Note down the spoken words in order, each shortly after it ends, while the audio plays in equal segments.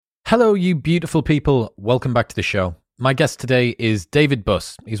Hello, you beautiful people. Welcome back to the show. My guest today is David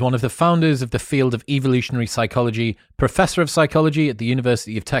Buss. He's one of the founders of the field of evolutionary psychology, professor of psychology at the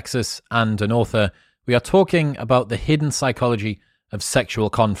University of Texas, and an author. We are talking about the hidden psychology of sexual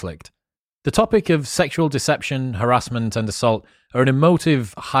conflict. The topic of sexual deception, harassment, and assault are an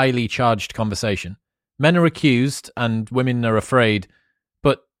emotive, highly charged conversation. Men are accused and women are afraid.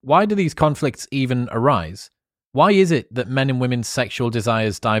 But why do these conflicts even arise? Why is it that men and women's sexual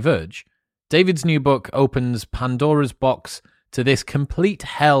desires diverge? David's new book opens Pandora's box to this complete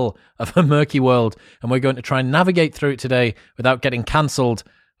hell of a murky world, and we're going to try and navigate through it today without getting cancelled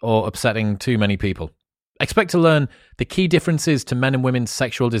or upsetting too many people. Expect to learn the key differences to men and women's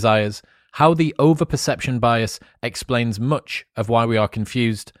sexual desires, how the overperception bias explains much of why we are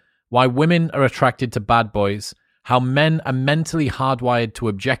confused, why women are attracted to bad boys, how men are mentally hardwired to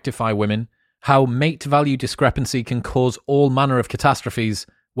objectify women, how mate value discrepancy can cause all manner of catastrophes,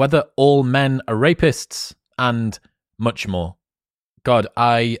 whether all men are rapists, and much more. God,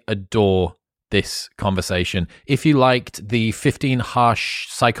 I adore this conversation. If you liked the 15 harsh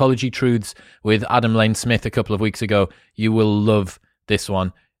psychology truths with Adam Lane Smith a couple of weeks ago, you will love this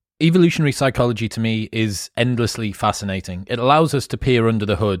one. Evolutionary psychology to me is endlessly fascinating. It allows us to peer under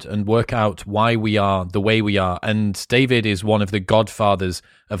the hood and work out why we are the way we are, and David is one of the godfathers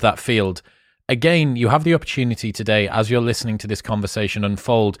of that field. Again, you have the opportunity today, as you're listening to this conversation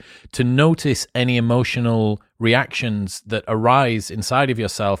unfold, to notice any emotional reactions that arise inside of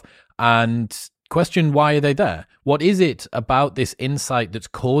yourself and question, why are they there? What is it about this insight that's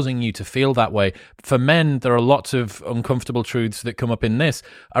causing you to feel that way? For men, there are lots of uncomfortable truths that come up in this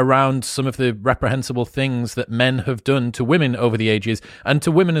around some of the reprehensible things that men have done to women over the ages. And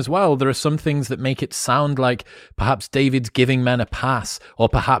to women as well, there are some things that make it sound like perhaps David's giving men a pass, or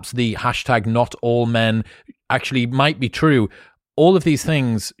perhaps the hashtag not all men actually might be true. All of these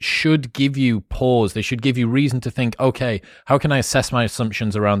things should give you pause. They should give you reason to think, okay, how can I assess my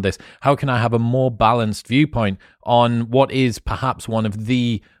assumptions around this? How can I have a more balanced viewpoint on what is perhaps one of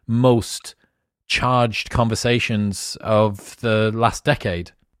the most charged conversations of the last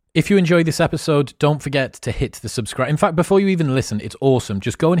decade? If you enjoy this episode, don't forget to hit the subscribe. In fact, before you even listen, it's awesome.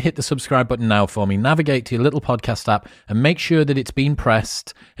 Just go and hit the subscribe button now for me. Navigate to your little podcast app and make sure that it's been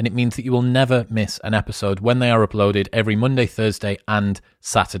pressed, and it means that you will never miss an episode when they are uploaded every Monday, Thursday, and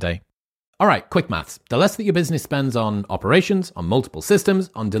Saturday. All right, quick maths. The less that your business spends on operations, on multiple systems,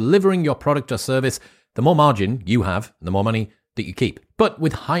 on delivering your product or service, the more margin you have, the more money that you keep. But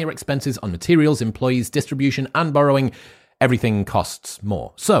with higher expenses on materials, employees, distribution, and borrowing, everything costs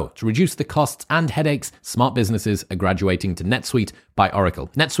more. So, to reduce the costs and headaches, smart businesses are graduating to NetSuite by Oracle.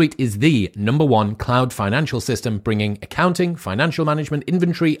 NetSuite is the #1 cloud financial system, bringing accounting, financial management,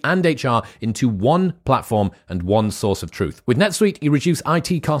 inventory, and HR into one platform and one source of truth. With NetSuite, you reduce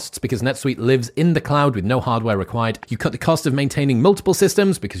IT costs because NetSuite lives in the cloud with no hardware required. You cut the cost of maintaining multiple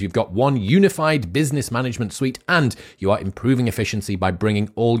systems because you've got one unified business management suite, and you are improving efficiency by bringing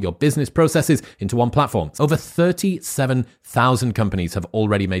all your business processes into one platform. Over 37,000 companies have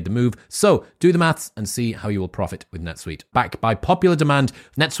already made the move, so do the maths and see how you will profit with NetSuite. Backed by popular demand,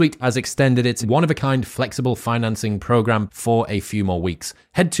 NetSuite has extended its one-of-a-kind flexible financing program for a few more weeks.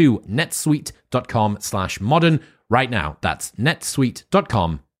 Head to netsuite.com/modern right now. That's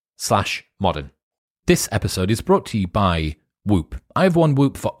netsuite.com/modern. This episode is brought to you by Whoop. I've worn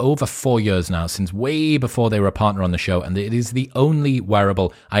Whoop for over 4 years now, since way before they were a partner on the show, and it is the only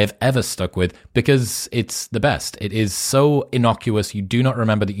wearable I have ever stuck with because it's the best. It is so innocuous, you do not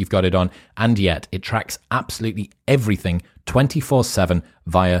remember that you've got it on, and yet it tracks absolutely everything 24/7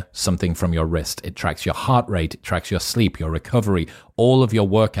 via something from your wrist. It tracks your heart rate, it tracks your sleep, your recovery, all of your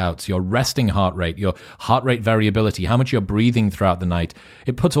workouts, your resting heart rate, your heart rate variability, how much you're breathing throughout the night.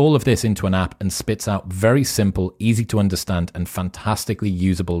 It puts all of this into an app and spits out very simple, easy to understand, and fantastically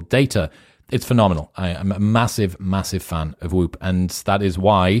usable data. It's phenomenal. I am a massive, massive fan of Whoop, and that is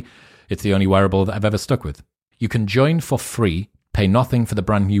why it's the only wearable that I've ever stuck with. You can join for free, pay nothing for the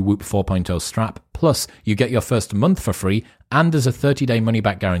brand new Whoop 4.0 strap, plus you get your first month for free, and there's a 30-day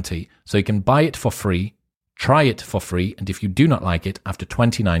money-back guarantee. So you can buy it for free, try it for free, and if you do not like it, after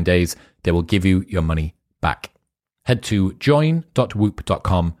 29 days, they will give you your money back. Head to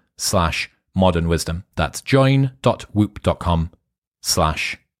join.whoop.com/modernwisdom. That's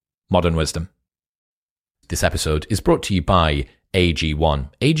join.whoop.com/modernwisdom. This episode is brought to you by AG1.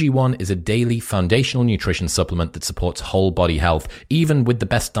 AG1 is a daily foundational nutrition supplement that supports whole body health. Even with the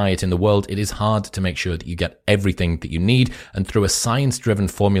best diet in the world, it is hard to make sure that you get everything that you need, and through a science-driven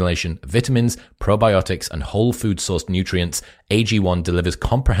formulation of vitamins, probiotics, and whole food sourced nutrients, AG1 delivers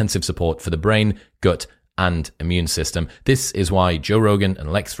comprehensive support for the brain, gut, and immune system. This is why Joe Rogan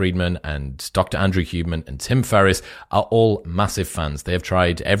and Lex Fridman and Dr. Andrew Huberman and Tim Ferriss are all massive fans. They have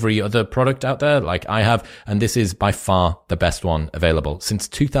tried every other product out there, like I have, and this is by far the best one available. Since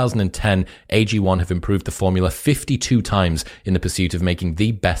 2010, AG1 have improved the formula 52 times in the pursuit of making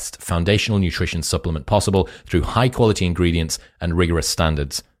the best foundational nutrition supplement possible through high quality ingredients and rigorous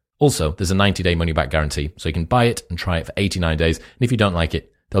standards. Also, there's a 90-day money-back guarantee, so you can buy it and try it for 89 days, and if you don't like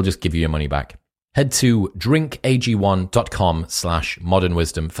it, they'll just give you your money back. Head to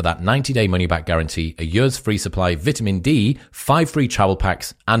drinkag1.com/modernwisdom for that 90-day money-back guarantee, a year's free supply, vitamin D, 5 free travel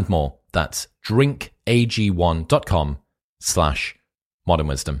packs, and more. That's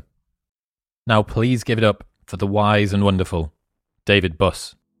drinkag1.com/modernwisdom. Now, please give it up for the wise and wonderful David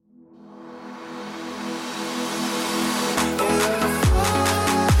Buss.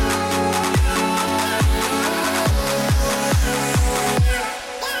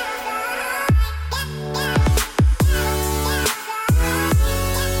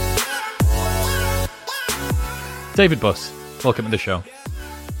 David Buss, welcome to the show.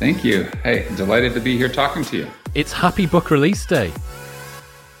 Thank you. Hey, delighted to be here talking to you. It's Happy Book Release Day.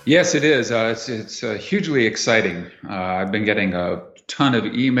 Yes, it is. It's hugely exciting. I've been getting a ton of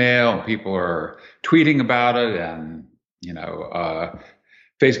email. People are tweeting about it and,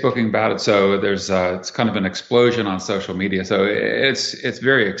 Facebooking about it. So there's it's kind of an explosion on social media. So it's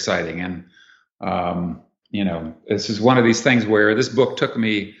very exciting. And, this is one of these things where this book took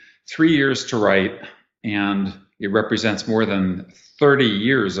me 3 years to write, and it represents more than 30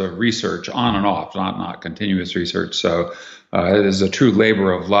 years of research on and off, not continuous research. So it is a true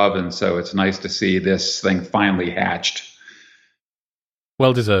labor of love. And so it's nice to see this thing finally hatched.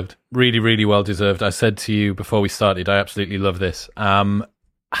 Well deserved. Really, really well deserved. I said to you before we started, I absolutely love this.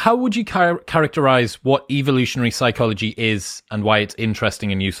 How would you characterize what evolutionary psychology is and why it's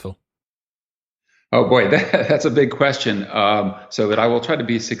interesting and useful? Oh boy, that's a big question. But I will try to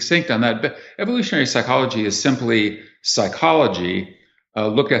be succinct on that. But evolutionary psychology is simply psychology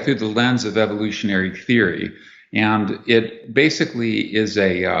looked at through the lens of evolutionary theory, and it basically is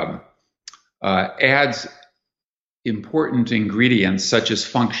adds important ingredients such as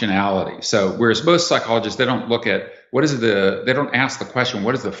functionality. So whereas most psychologists, they don't look at they don't ask the question,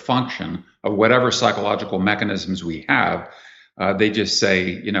 what is the function of whatever psychological mechanisms we have. They just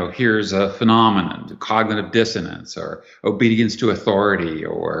say, here's a phenomenon, cognitive dissonance or obedience to authority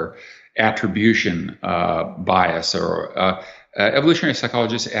or attribution bias. Or evolutionary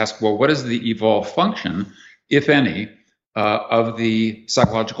psychologists ask, well, what is the evolved function, if any, of the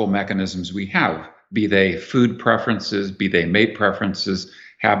psychological mechanisms we have, be they food preferences, be they mate preferences,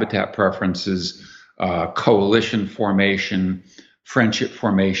 habitat preferences, coalition formation, friendship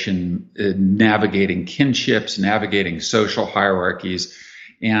formation, navigating kinships, navigating social hierarchies.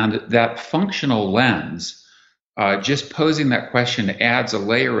 And that functional lens, just posing that question adds a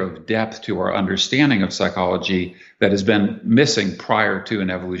layer of depth to our understanding of psychology that has been missing prior to an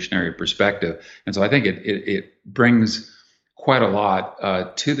evolutionary perspective. And so I think it brings quite a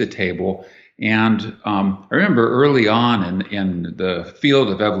lot to the table. And I remember early on in the field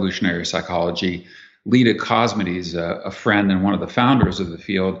of evolutionary psychology, Leda Cosmides, a friend and one of the founders of the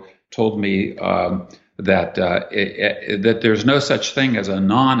field, told me that there's no such thing as a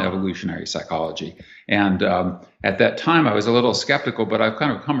non-evolutionary psychology. And at that time, I was a little skeptical, but I've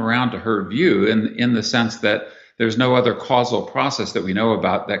kind of come around to her view in the sense that there's no other causal process that we know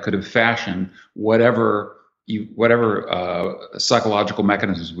about that could have fashioned whatever psychological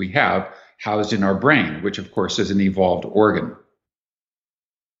mechanisms we have housed in our brain, which of course is an evolved organ.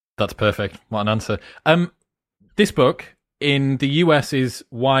 That's perfect. What an answer. This book in the US is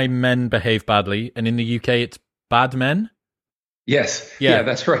Why Men Behave Badly, and in the UK it's Bad Men. Yes. Yeah,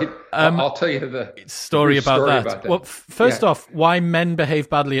 that's right. I'll tell you the story about that. Well, first off, why men behave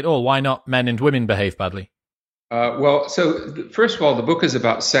badly at all? Why not men and women behave badly? First of all, the book is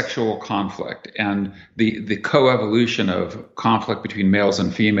about sexual conflict and the coevolution of conflict between males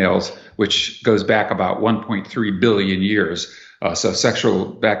and females, which goes back about 1.3 billion years.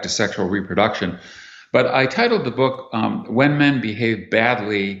 Back to sexual reproduction. But I titled the book, When Men Behave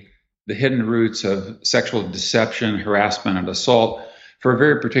Badly, The Hidden Roots of Sexual Deception, Harassment, and Assault, for a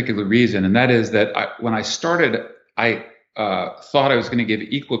very particular reason. And that is that when I started, I thought I was going to give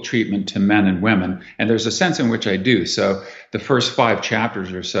equal treatment to men and women. And there's a sense in which I do. So the first 5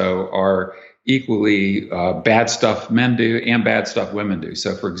 chapters or so are equally bad stuff men do and bad stuff women do.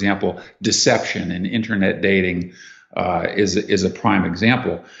 So, for example, deception and internet dating is a prime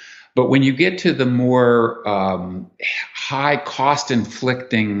example. But when you get to the more high cost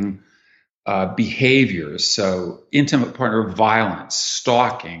inflicting behaviors, so intimate partner violence,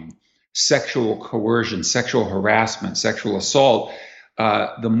 stalking, sexual coercion, sexual harassment, sexual assault,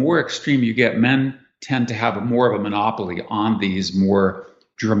 the more extreme you get, men tend to have more of a monopoly on these more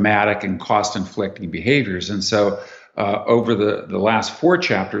dramatic and cost-inflicting behaviors. And so over the last 4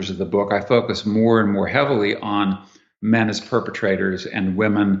 chapters of the book, I focus more and more heavily on men as perpetrators and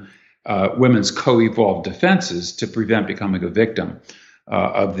women's co-evolved defenses to prevent becoming a victim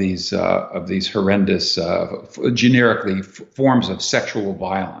of these horrendous, generically forms of sexual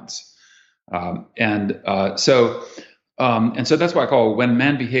violence. And so that's why I call it When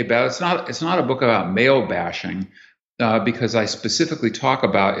Men Behave Bad. It's not a book about male bashing, because I specifically talk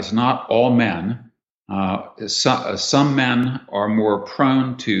about it's not all men. Some men are more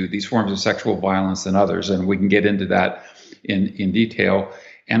prone to these forms of sexual violence than others, and we can get into that in detail.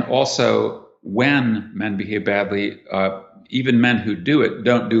 And also, when men behave badly, even men who do it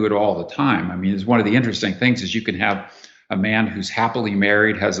don't do it all the time. I mean, it's one of the interesting things is you can have a man who's happily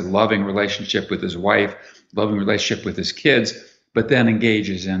married, has a loving relationship with his wife, loving relationship with his kids, but then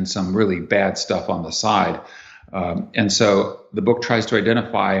engages in some really bad stuff on the side. And so the book tries to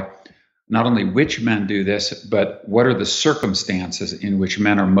identify not only which men do this, but what are the circumstances in which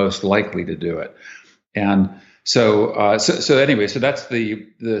men are most likely to do it. And so anyway, so that's the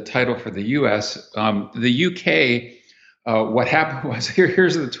title for the U.S. The UK, what happened was,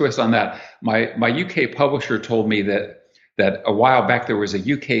 here's the twist on that. My UK publisher told me that a while back there was a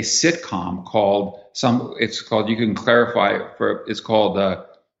UK sitcom called you can clarify it's called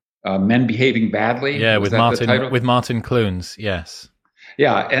Men Behaving Badly. Yeah, with Martin Clunes, yes.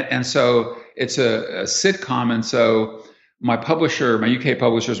 Yeah, and so it's a sitcom, and so my UK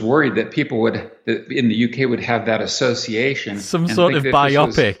publisher, is worried that people in the UK would have that association. Some sort of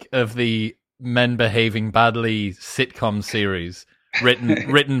biopic of the Men Behaving Badly sitcom series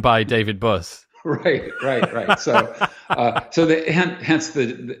written by David Buss. Right. So hence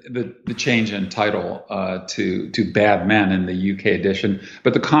the change in title to Bad Men in the UK edition,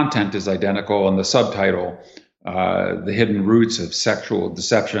 but the content is identical, and the subtitle, The Hidden Roots of Sexual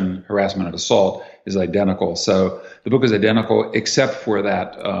Deception, Harassment, and Assault, is identical. So the book is identical except for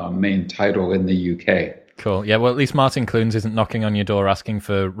that main title in the UK. Cool. Yeah, well, at least Martin Clunes isn't knocking on your door asking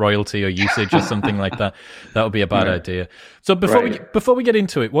for royalty or usage or something like that. That would be a bad idea. So before we get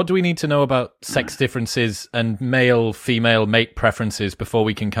into it, what do we need to know about sex differences and male-female mate preferences before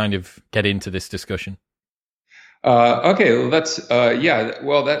we can kind of get into this discussion? Okay, well,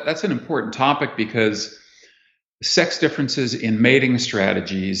 that's an important topic, because sex differences in mating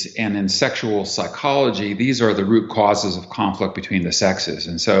strategies and in sexual psychology, these are the root causes of conflict between the sexes.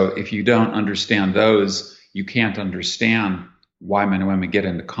 And so if you don't understand those, you can't understand why men and women get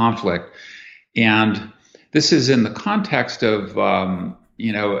into conflict. And this is in the context of,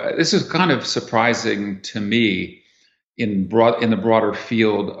 this is kind of surprising to me in the broader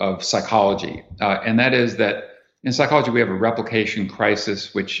field of psychology. And that is that in psychology, we have a replication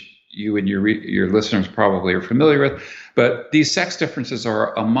crisis, which you and your listeners probably are familiar with, but these sex differences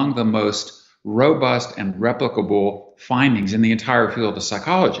are among the most robust and replicable findings in the entire field of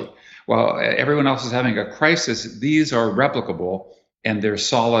psychology. While everyone else is having a crisis, these are replicable, and they're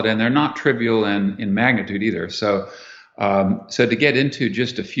solid, and they're not trivial in magnitude either. So to get into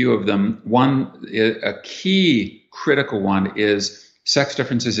just a few of them, a key critical one is sex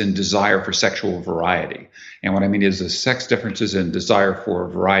differences in desire for sexual variety. And what I mean is the sex differences in desire for a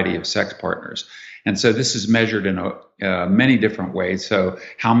variety of sex partners. And so this is measured in many different ways. So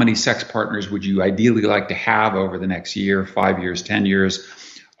how many sex partners would you ideally like to have over the next year, 5 years, 10 years?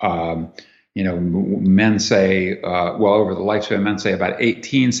 Men say, over the lifespan, men say about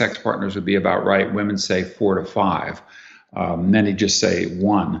 18 sex partners would be about right. Women say 4 to 5. Many just say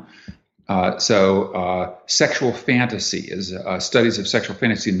 1. Sexual fantasy is studies of sexual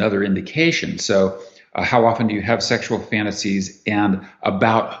fantasy, another indication. So how often do you have sexual fantasies, and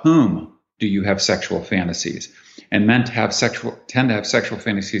about whom do you have sexual fantasies? And men tend to have sexual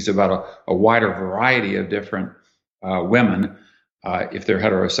fantasies about a wider variety of different women if they're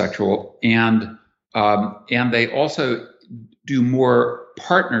heterosexual, and they also do more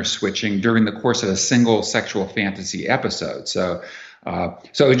partner switching during the course of a single sexual fantasy episode. So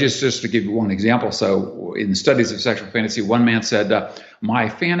just to give you one example, so in studies of sexual fantasy, one man said, my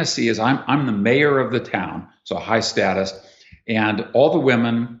fantasy is I'm the mayor of the town, so high status, and all the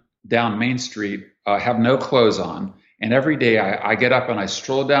women down Main Street have no clothes on. And every day I get up and I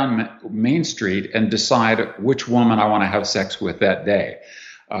stroll down Main Street and decide which woman I want to have sex with that day.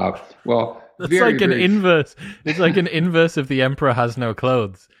 Inverse. It's like an inverse of the emperor has no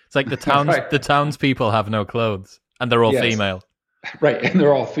clothes. It's like the townspeople have no clothes, and they're all female. Right, and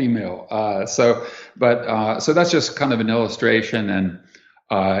they're all female. So that's just kind of an illustration, and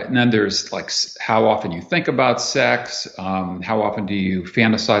And then there's like how often you think about sex, how often do you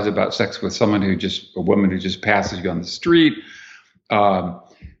fantasize about sex with a woman who just passes you on the street.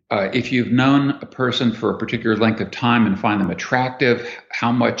 If you've known a person for a particular length of time and find them attractive,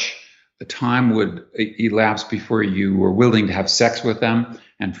 how much time would elapse before you were willing to have sex with them?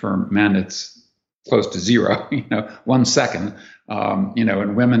 And for men, it's close to zero, 1 second.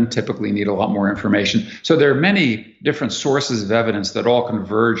 And women typically need a lot more information. So there are many different sources of evidence that all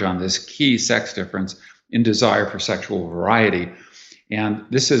converge on this key sex difference in desire for sexual variety. And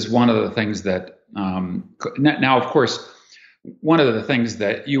this is one of the things that, now, of course, one of the things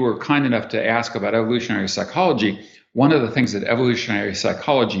that you were kind enough to ask about evolutionary psychology, one of the things that evolutionary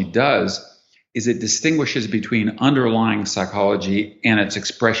psychology does is it distinguishes between underlying psychology and its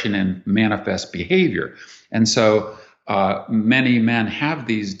expression in manifest behavior. And so many men have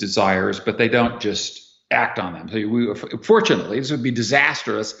these desires, but they don't just act on them. So fortunately, this would be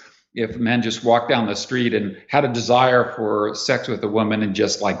disastrous if men just walked down the street and had a desire for sex with a woman and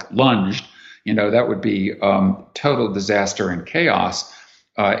just like lunged. That would be total disaster and chaos.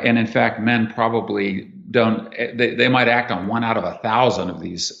 And in fact, men probably don't. They might act on 1 out of 1,000 of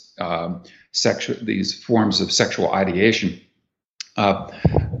these these forms of sexual ideation.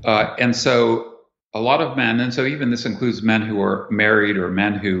 And so a lot of men, and so even this includes men who are married or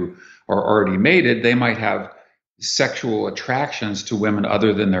men who are already mated, they might have sexual attractions to women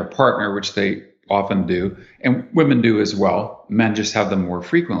other than their partner, which they often do, and women do as well. Men just have them more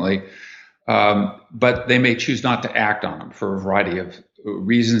frequently. But they may choose not to act on them for a variety of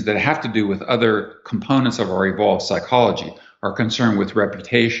reasons that have to do with other components of our evolved psychology, our concern with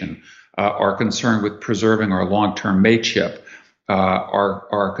reputation, our concern with preserving our long-term mateship,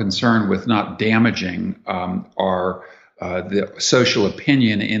 our concern with not damaging the social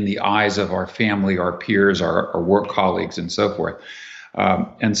opinion in the eyes of our family, our peers, our work colleagues, and so forth.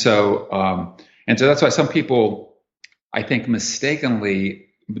 And so that's why some people, I think, mistakenly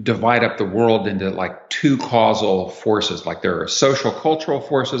divide up the world into like two causal forces. Like there are social cultural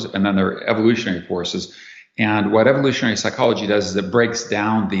forces and then there are evolutionary forces. And what evolutionary psychology does is it breaks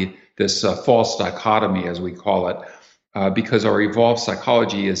down this false dichotomy, as we call it, because our evolved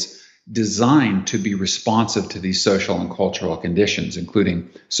psychology is designed to be responsive to these social and cultural conditions, including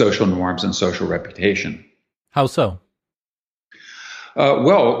social norms and social reputation. How so?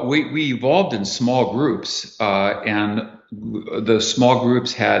 Well, we evolved in small groups, and the small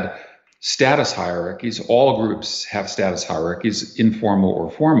groups had status hierarchies. All groups have status hierarchies, informal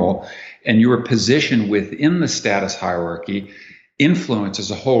or formal, and your position within the status hierarchy influences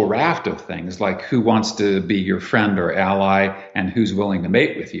a whole raft of things, like who wants to be your friend or ally and who's willing to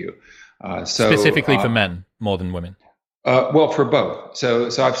mate with you. Specifically for men more than women? Well, for both. So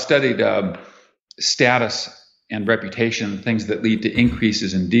I've studied status and reputation, things that lead to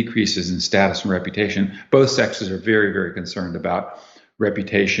increases and decreases in status and reputation. Both sexes are very, very concerned about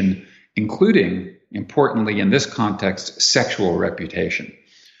reputation, including, importantly in this context, sexual reputation.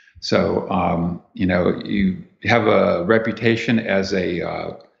 So, you have a reputation as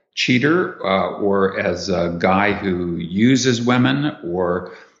a cheater or as a guy who uses women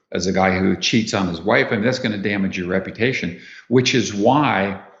or as a guy who cheats on his wife, and that's going to damage your reputation, which is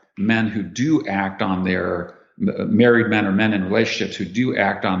why men who do act on their married men or men in relationships who do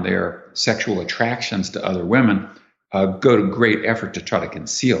act on their sexual attractions to other women go to great effort to try to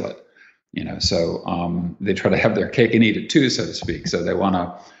conceal it. So they try to have their cake and eat it too, so to speak. So they want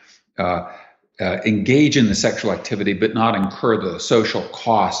to engage in the sexual activity, but not incur the social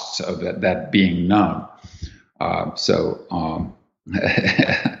costs of that being known.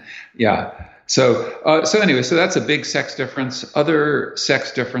 Yeah. So anyway, so that's a big sex difference. Other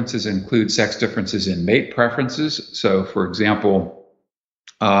sex differences include sex differences in mate preferences. So, for example,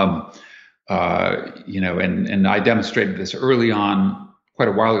 and I demonstrated this early on, quite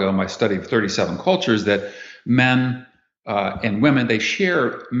a while ago, in my study of 37 cultures, that men and women, they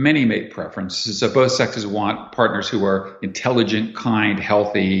share many mate preferences. So both sexes want partners who are intelligent, kind,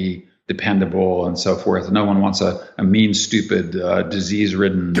 healthy, dependable, and so forth. No one wants a mean, stupid,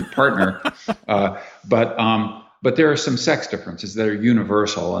 disease-ridden partner. But there are some sex differences that are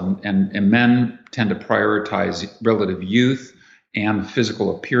universal, and men tend to prioritize relative youth and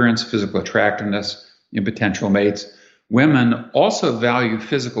physical appearance, physical attractiveness in potential mates. Women also value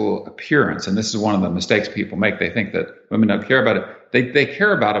physical appearance, and this is one of the mistakes people make. They think that women don't care about it. They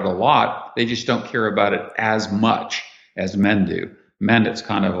care about it a lot. They just don't care about it as much as men do. Men, it's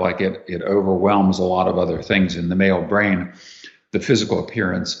kind of like it overwhelms a lot of other things in the male brain, the physical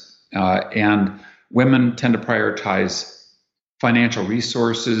appearance. And women tend to prioritize financial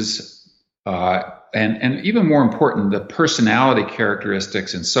resources, and even more important, the personality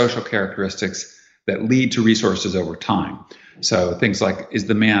characteristics and social characteristics that lead to resources over time. So things like, is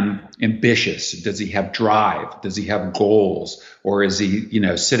the man ambitious? Does he have drive? Does he have goals? Or is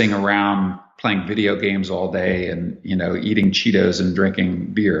he, sitting around playing video games all day and, eating Cheetos and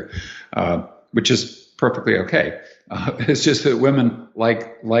drinking beer, which is perfectly okay. It's just that women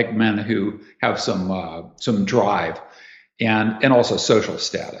like men who have some drive and also social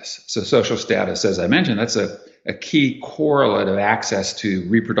status. So social status, as I mentioned, that's a key correlate of access to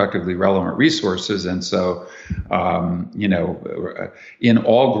reproductively relevant resources. And so, in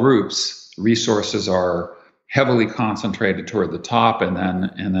all groups, resources are heavily concentrated toward the top, and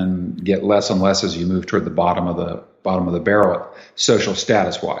then get less and less as you move toward the bottom of the barrel, social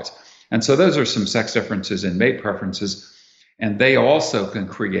status wise. And so those are some sex differences in mate preferences, and they also can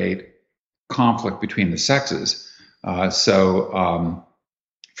create conflict between the sexes. For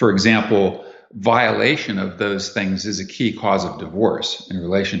example, violation of those things is a key cause of divorce in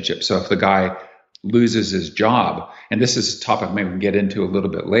relationships. So if the guy loses his job, and this is a topic maybe we can get into a little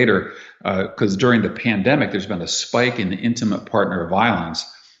bit later, because during the pandemic, there's been a spike in intimate partner violence.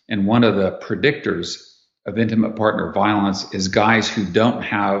 And one of the predictors of intimate partner violence is guys who don't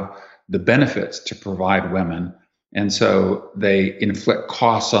have the benefits to provide women. And so they inflict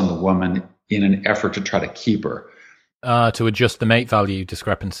costs on the woman in an effort to try to keep her. To adjust the mate value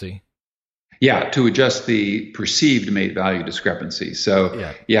discrepancy. Yeah, to adjust the perceived mate value discrepancy. So,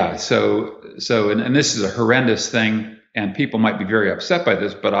 and this is a horrendous thing, and people might be very upset by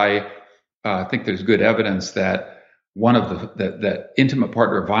this, but I think there's good evidence that one of that intimate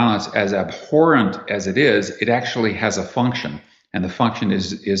partner violence, as abhorrent as it is, it actually has a function. And the function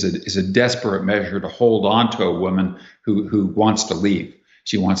is a desperate measure to hold on to a woman who wants to leave.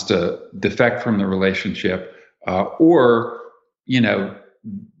 She wants to defect from the relationship, or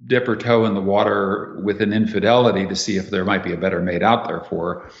dip her toe in the water with an infidelity to see if there might be a better mate out there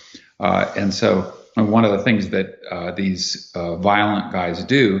for her. And so one of the things that these violent guys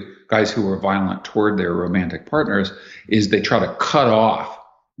do, guys who are violent toward their romantic partners, is they try to cut off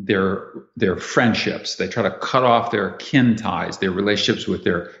their friendships. They try to cut off their kin ties, their relationships with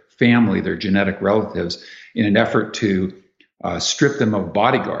their family, their genetic relatives, in an effort to strip them of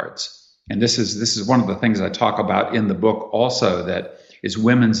bodyguards. And this is one of the things I talk about in the book also, that is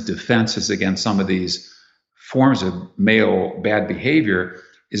women's defenses against some of these forms of male bad behavior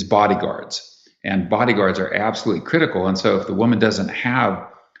is bodyguards. And bodyguards are absolutely critical. And so if the woman doesn't have,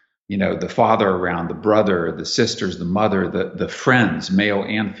 the father around, the brother, the sisters, the mother, the friends, male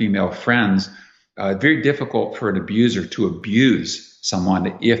and female friends, very difficult for an abuser to abuse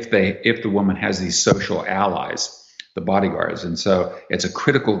someone if the woman has these social allies, the bodyguards. And so it's a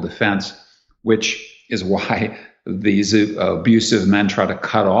critical defense, which is why these abusive men try to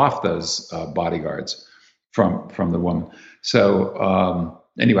cut off those bodyguards from the woman. So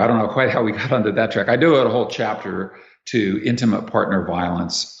anyway, I don't know quite how we got onto that track. I do a whole chapter to intimate partner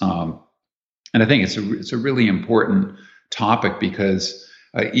violence, and I think it's a really important topic, because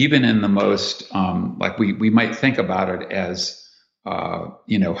even in the most like we might think about it as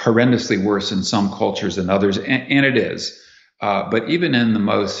horrendously worse in some cultures than others, and it is. But even in the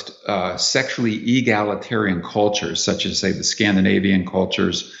most sexually egalitarian cultures, such as, say, the Scandinavian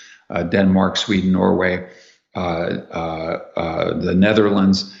cultures, Denmark, Sweden, Norway, the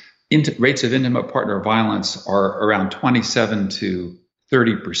Netherlands, rates of intimate partner violence are around 27 to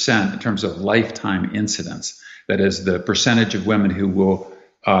 30% in terms of lifetime incidence. That is, the percentage of women who will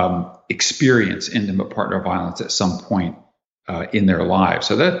experience intimate partner violence at some point in their lives.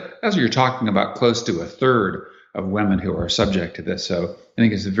 So that's what you're talking about, close to a third of women who are subject to this. So I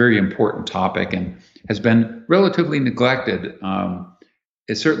think it's a very important topic and has been relatively neglected.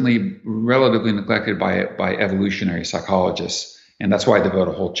 It's certainly relatively neglected by evolutionary psychologists, and that's why I devote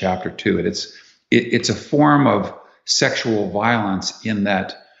a whole chapter to it. It's a form of sexual violence in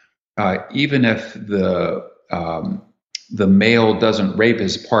that even if the male doesn't rape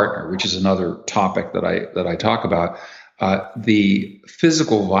his partner, which is another topic that I talk about, the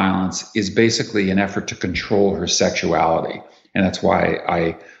physical violence is basically an effort to control her sexuality. And that's why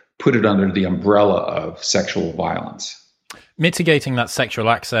I put it under the umbrella of sexual violence. Mitigating that sexual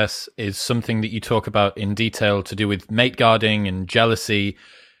access is something that you talk about in detail, to do with mate guarding and jealousy.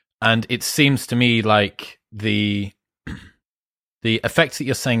 And it seems to me like the effects that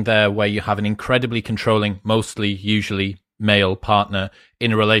you're saying there, where you have an incredibly controlling, usually male partner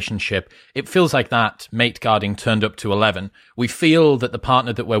in a relationship, it feels like that mate guarding turned up to 11. We feel that the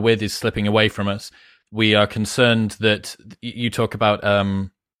partner that we're with is slipping away from us. We are concerned that you talk about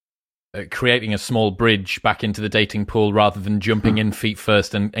creating a small bridge back into the dating pool rather than jumping in feet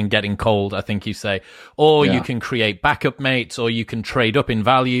first and getting cold, I think you say. Or you can create backup mates, or you can trade up in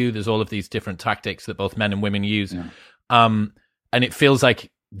value. There's all of these different tactics that both men and women use. Yeah. And it feels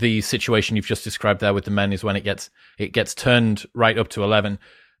like the situation you've just described there with the men is when it gets turned right up to 11.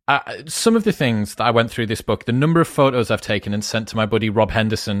 Some of the things that I went through this book, the number of photos I've taken and sent to my buddy Rob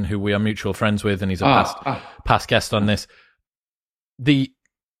Henderson, who we are mutual friends with, and he's a past guest on this.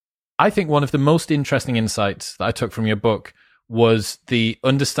 I think one of the most interesting insights that I took from your book was the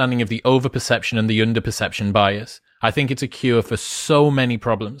understanding of the overperception and the underperception bias. I think it's a cure for so many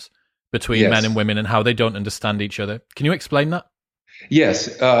problems between men and women and how they don't understand each other. Can you explain that? Yes.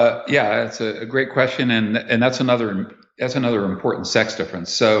 That's a great question. And that's another important sex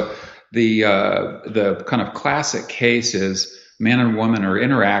difference. So the kind of classic case is man and woman are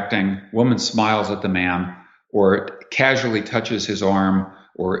interacting, woman smiles at the man or casually touches his arm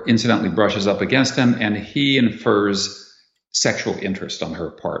or incidentally brushes up against him, and he infers sexual interest on her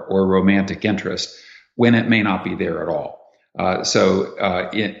part or romantic interest when it may not be there at all. And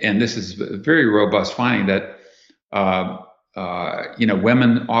this is a very robust finding that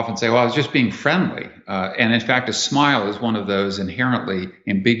women often say, well, I was just being friendly. And in fact, a smile is one of those inherently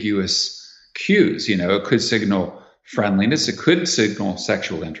ambiguous cues. It could signal friendliness. It could signal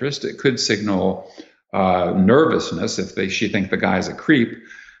sexual interest. It could signal nervousness if she thinks the guy's a creep.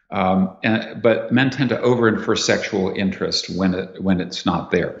 But men tend to over-infer sexual interest when it's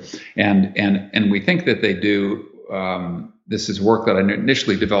not there. And we think that they do. This is work that I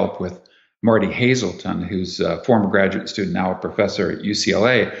initially developed with Marty Hazelton, who's a former graduate student, now a professor at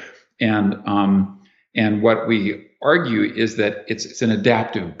UCLA. And what we argue is that it's an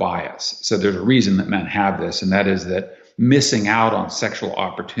adaptive bias. So there's a reason that men have this, and that is that missing out on sexual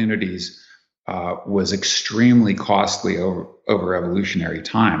opportunities was extremely costly over evolutionary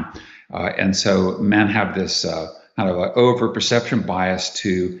time. And so men have this kind of an over-perception bias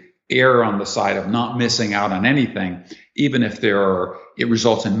to err on the side of not missing out on anything, even if it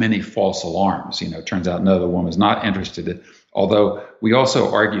results in many false alarms. It turns out, no, the woman's not interested. Although we also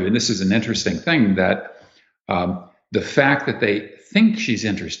argue, and this is an interesting thing, that the fact that they think she's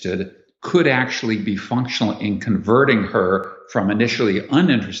interested could actually be functional in converting her from initially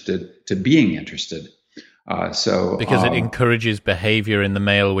uninterested to being interested. Because it encourages behavior in the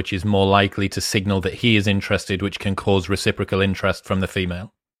male, which is more likely to signal that he is interested, which can cause reciprocal interest from the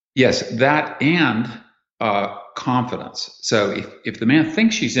female. Yes, that and confidence. So if the man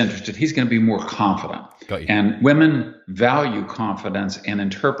thinks she's interested, he's going to be more confident. Got you. And women value confidence and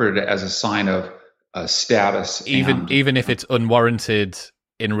interpret it as a sign of status, even if it's unwarranted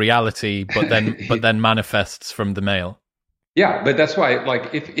in reality, but then manifests from the male. Yeah, but that's why, like,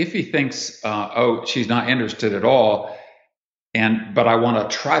 if he thinks, she's not interested at all, but I want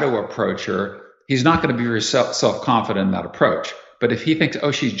to try to approach her, he's not going to be very self-confident in that approach. But if he thinks,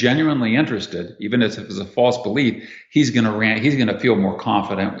 she's genuinely interested, even if it's a false belief, he's going to feel more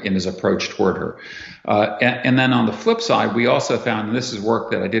confident in his approach toward her. And then on the flip side, we also found, and this is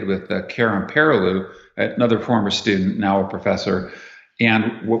work that I did with Karen Perilou, another former student, now a professor.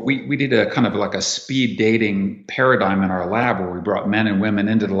 And what we did a kind of like a speed dating paradigm in our lab where we brought men and women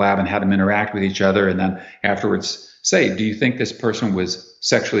into the lab and had them interact with each other. And then afterwards say, do you think this person was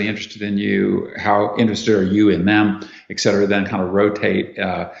sexually interested in you? How interested are you in them, et cetera? Then kind of rotate.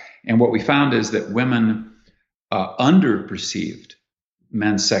 And what we found is that women underperceived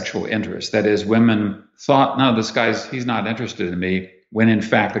men's sexual interest. That is, women thought, no, he's not interested in me, when in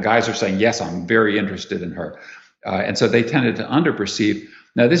fact the guys are saying, yes, I'm very interested in her. And so they tended to underperceive.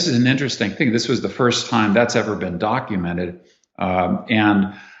 Now, this is an interesting thing. This was the first time that's ever been documented.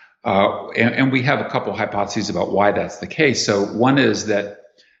 And we have a couple hypotheses about why that's the case. So one is that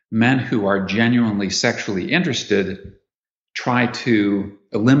men who are genuinely sexually interested try to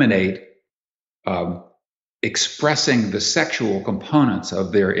eliminate expressing the sexual components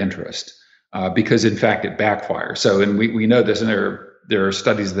of their interest because, in fact, it backfires. So, and we know this, and there are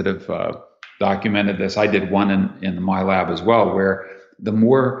studies that have documented this. I did one in my lab as well, where the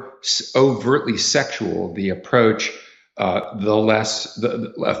more overtly sexual the approach, the less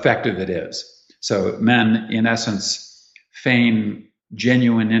effective it is. So men, in essence, feign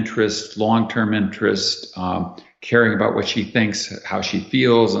genuine interest, long-term interest, caring about what she thinks, how she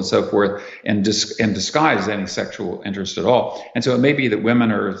feels, and so forth, and disguise any sexual interest at all. And so it may be that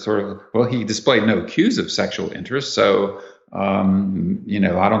women are sort of, well, he displayed no cues of sexual interest, so I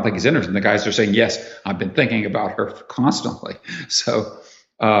don't think he's interested. And the guys are saying, yes, I've been thinking about her constantly.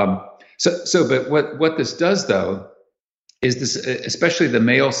 But what this does, though, is this, especially the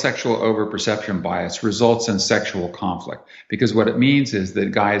male sexual overperception bias results in sexual conflict, because what it means is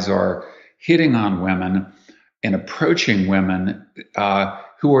that guys are hitting on women and approaching women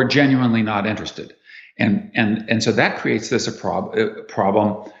who are genuinely not interested. And so that creates this a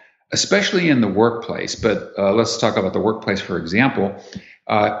problem, especially in the workplace. But let's talk about the workplace, for example,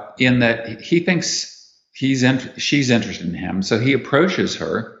 in that he thinks she's interested in him. So he approaches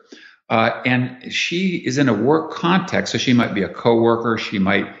her, and she is in a work context. So she might be a coworker.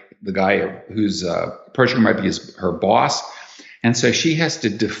 The guy who's approaching her might be her boss. And so she has to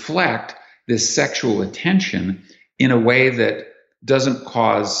deflect this sexual attention in a way that doesn't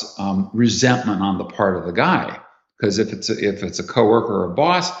cause resentment on the part of the guy. Because if it's a coworker or a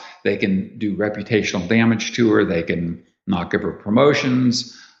boss, they can do reputational damage to her. They can not give her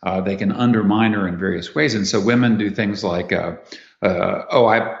promotions. They can undermine her in various ways. And so women do things like, I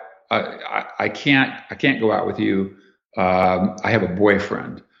can't go out with you. I have a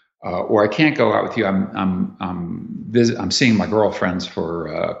boyfriend, or I can't go out with you. I'm seeing my girlfriends for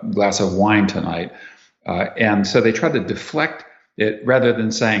a glass of wine tonight. And so they try to deflect it rather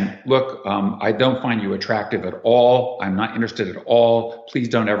than saying, look, I don't find you attractive at all. I'm not interested at all. Please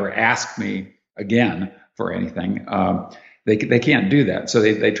don't ever ask me again for anything. They can't do that. So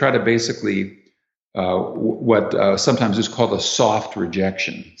they try to basically what sometimes is called a soft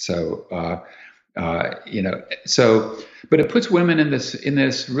rejection. So, but it puts women in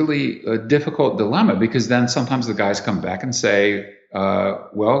this really difficult dilemma, because then sometimes the guys come back and say,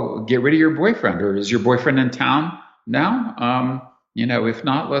 well, get rid of your boyfriend, or is your boyfriend in town now? If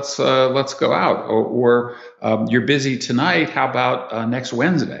not, let's go out, or you're busy tonight. How about next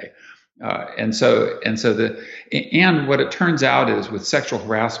Wednesday? And what it turns out is with sexual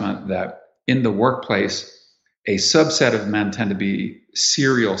harassment that in the workplace, a subset of men tend to be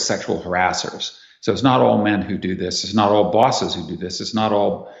serial sexual harassers. So it's not all men who do this. It's not all bosses who do this. It's not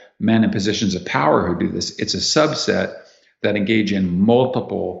all men in positions of power who do this. It's a subset that engage in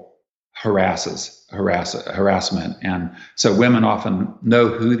multiple harassment. And so women often know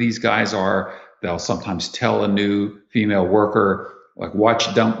who these guys are. They'll sometimes tell a new female worker, like,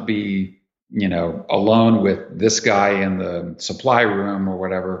 don't be, alone with this guy in the supply room or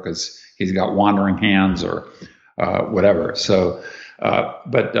whatever, because he's got wandering hands or whatever. So,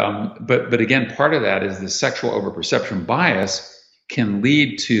 but again, part of that is the sexual overperception bias can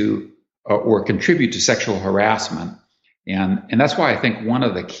lead to or contribute to sexual harassment. And that's why I think one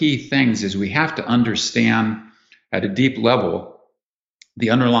of the key things is we have to understand at a deep level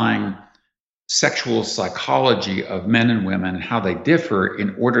the underlying sexual psychology of men and women and how they differ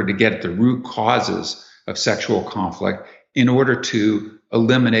in order to get at the root causes of sexual conflict, in order to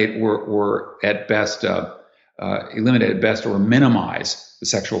eliminate or at best or minimize the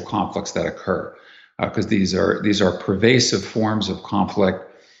sexual conflicts that occur, because these are pervasive forms of conflict.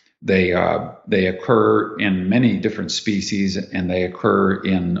 They occur in many different species, and they occur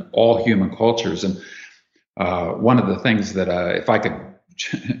in all human cultures. And one of the things that if I could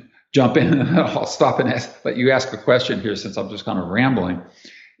jump in, I'll stop and let you ask a question here, since I'm just kind of rambling,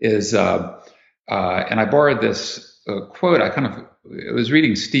 is and I borrowed this quote. I was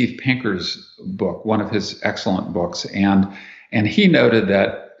reading Steve Pinker's book, one of his excellent books, and he noted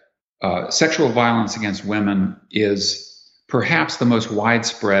that sexual violence against women is perhaps the most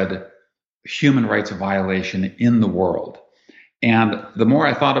widespread human rights violation in the world. And the more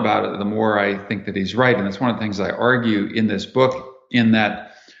I thought about it, the more I think that he's right. And it's one of the things I argue in this book, in that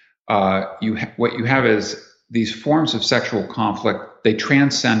what you have is these forms of sexual conflict. They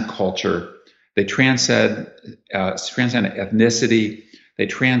transcend culture. They transcend ethnicity. They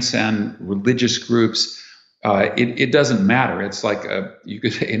transcend religious groups. It doesn't matter. It's like you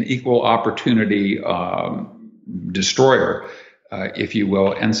could say an equal opportunity destroyer, if you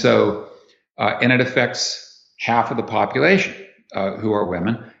will. And so, and it affects half of the population who are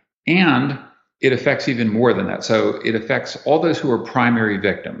women, and it affects even more than that. So it affects all those who are primary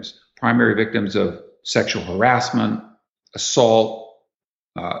victims of sexual harassment, assault,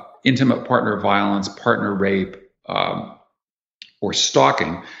 intimate partner violence, partner rape, or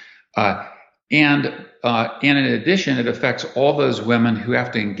stalking. And in addition, it affects all those women who have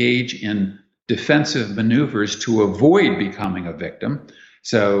to engage in defensive maneuvers to avoid becoming a victim.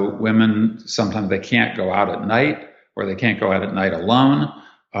 So women, sometimes they can't go out at night, or they can't go out at night alone,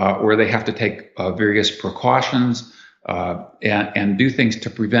 or they have to take various precautions and do things to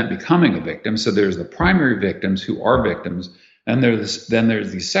prevent becoming a victim. So there's the primary victims who are victims, and then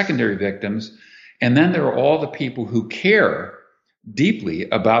there's the secondary victims, and then there are all the people who care deeply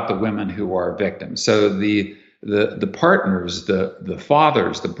about the women who are victims. So the the partners, the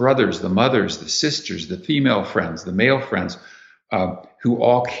fathers, the brothers, the mothers, the sisters, the female friends, the male friends, who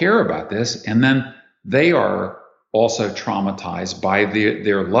all care about this, and then they are also traumatized by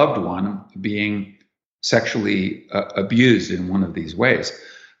their loved one being sexually abused in one of these ways,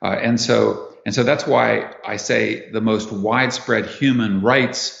 and so that's why I say the most widespread human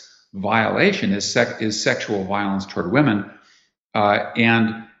rights violation is sexual violence toward women,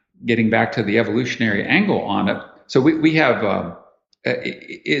 and getting back to the evolutionary angle on it. So we have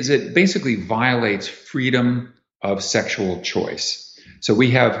it basically violates freedom of sexual choice. So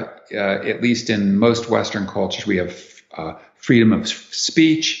we have, at least in most Western cultures, we have freedom of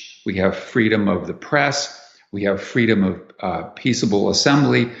speech, we have freedom of the press, we have freedom of peaceable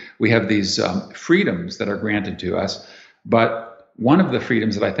assembly. We have these freedoms that are granted to us. But one of the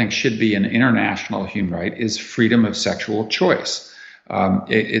freedoms that I think should be an international human right is freedom of sexual choice.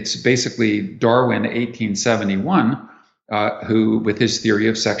 It's basically Darwin, 1871, who, with his theory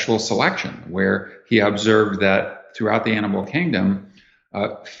of sexual selection, where he observed that throughout the animal kingdom,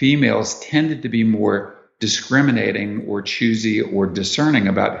 females tended to be more discriminating or choosy or discerning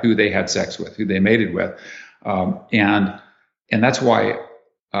about who they had sex with, who they mated with. And that's why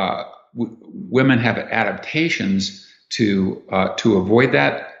women have adaptations to avoid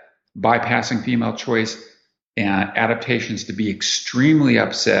that, bypassing female choice, and adaptations to be extremely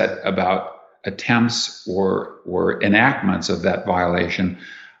upset about attempts or enactments of that violation,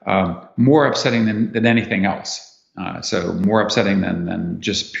 more upsetting than anything else. So more upsetting than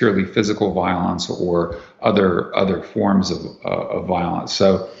just purely physical violence or other forms of violence.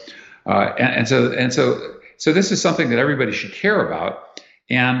 So so this is something that everybody should care about.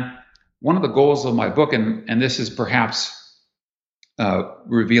 And one of the goals of my book, and this is perhaps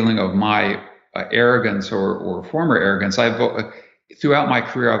revealing of my arrogance or former arrogance, throughout my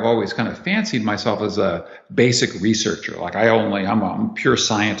career, I've always kind of fancied myself as a basic researcher. Like I'm a pure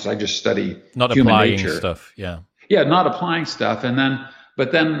scientist. I just study not human applying nature. Stuff. Yeah, not applying stuff.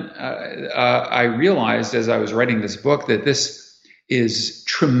 But then I realized as I was writing this book that this is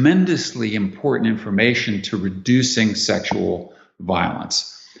tremendously important information to reducing sexual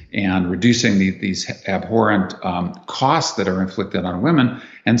violence and reducing these abhorrent costs that are inflicted on women.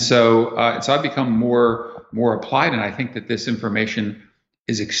 And so I've become more applied, and I think that this information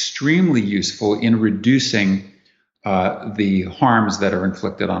is extremely useful in reducing the harms that are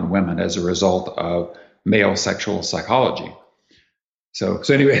inflicted on women as a result of male sexual psychology. So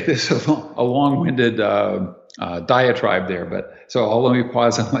anyway, this is a long-winded diatribe there, but so I'll let me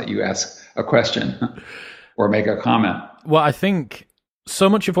pause and let you ask a question or make a comment. Well, I think so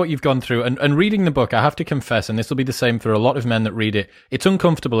much of what you've gone through, and reading the book, I have to confess, and this will be the same for a lot of men that read it, it's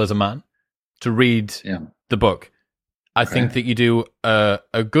uncomfortable as a man to read the book. I think that you do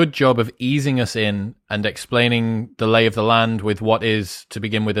a good job of easing us in and explaining the lay of the land with what is, to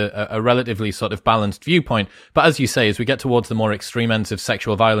begin with, a relatively sort of balanced viewpoint. But as you say, as we get towards the more extreme ends of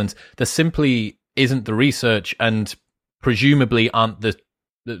sexual violence, there simply isn't the research and presumably aren't the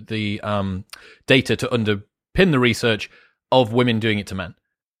data to underpin the research of women doing it to men.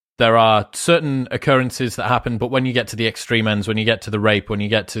 There are certain occurrences that happen, but when you get to the extreme ends, when you get to the rape, when you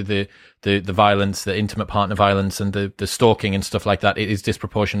get to the violence, the intimate partner violence and the stalking and stuff like that, it is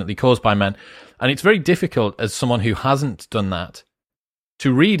disproportionately caused by men. And it's very difficult as someone who hasn't done that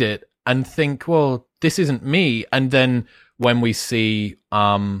to read it and think, well, this isn't me. And then when we see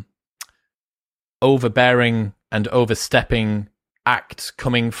overbearing and overstepping acts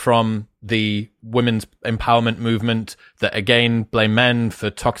coming from the women's empowerment movement that again blame men for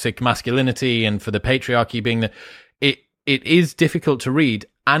toxic masculinity and for the patriarchy being it is difficult to read.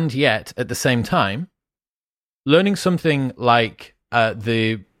 And yet at the same time, learning something like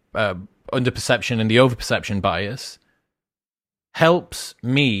the underperception and the overperception bias helps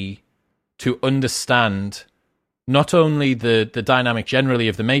me to understand not only the dynamic generally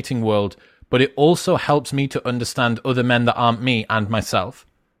of the mating world, but it also helps me to understand other men that aren't me and myself.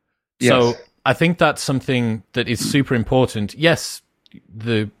 Yes. So I think that's something that is super important. Yes,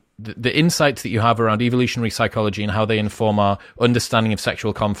 the insights that you have around evolutionary psychology and how they inform our understanding of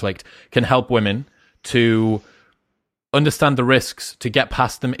sexual conflict can help women to understand the risks, to get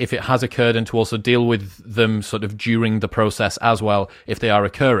past them if it has occurred, and to also deal with them sort of during the process as well if they are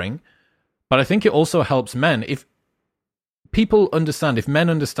occurring. But I think it also helps men. If men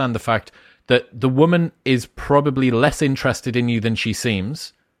understand the fact that the woman is probably less interested in you than she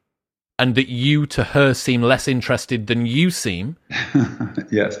seems, and that you to her seem less interested than you seem.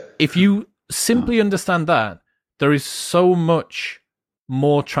 Yes. If you simply understand that, there is so much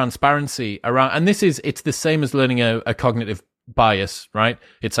more transparency around, and it's the same as learning a cognitive bias, right?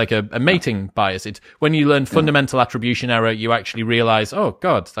 It's like a mating bias. It's when you learn fundamental attribution error, you actually realize, oh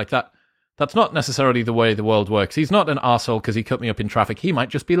God, like that's not necessarily the way the world works. He's not an arsehole because he cut me up in traffic. He might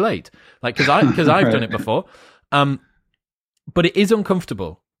just be late. Like, because I've done it before. But it is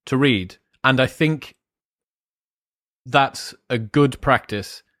uncomfortable to read. And I think that's a good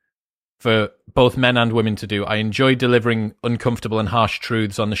practice for both men and women to do. I enjoy delivering uncomfortable and harsh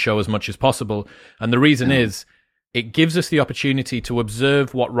truths on the show as much as possible. And the reason is it gives us the opportunity to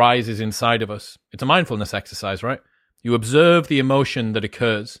observe what rises inside of us. It's a mindfulness exercise, right? You observe the emotion that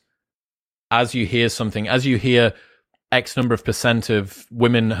occurs as you hear something, as you hear X number of % of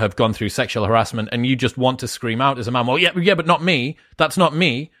women have gone through sexual harassment, and you just want to scream out as a man, well, yeah, but not me. That's not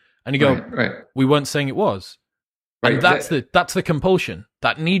me. And you go, right. We weren't saying it was. Right. And that's the compulsion,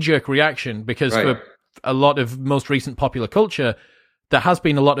 that knee-jerk reaction, because for a lot of most recent popular culture, there has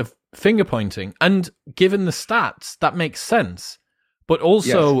been a lot of finger-pointing. And given the stats, that makes sense. But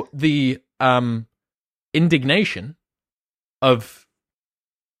also the indignation of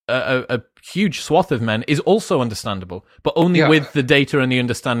a huge swath of men is also understandable. But only with the data and the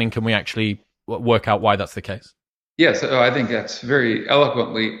understanding can we actually work out why that's the case. Yes, I think that's very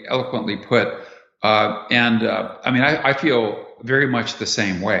eloquently put. I feel very much the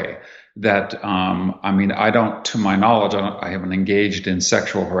same way. That I don't, to my knowledge, I haven't engaged in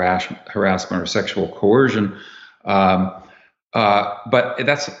sexual harassment or sexual coercion. But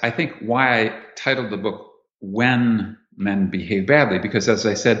that's, I think, why I titled the book "When Men Behave Badly," because, as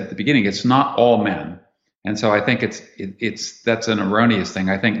I said at the beginning, it's not all men, and so I think that's an erroneous thing.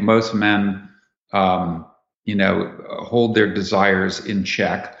 I think most men, hold their desires in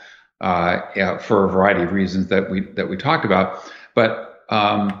check. For a variety of reasons that we talked about, but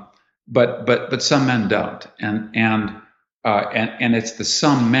some men don't, and it's the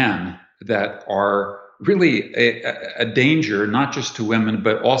some men that are really a danger, not just to women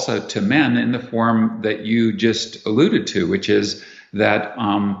but also to men, in the form that you just alluded to, which is that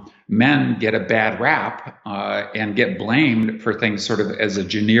men get a bad rap and get blamed for things sort of as a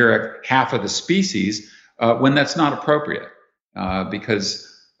generic half of the species when that's not appropriate, because.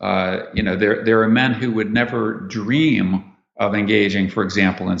 There are men who would never dream of engaging, for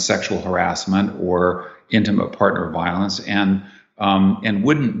example, in sexual harassment or intimate partner violence, and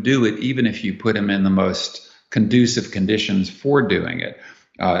wouldn't do it even if you put him in the most conducive conditions for doing it.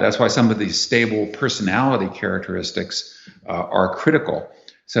 That's why some of these stable personality characteristics are critical.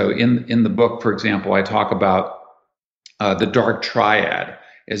 So in the book, for example, I talk about the dark triad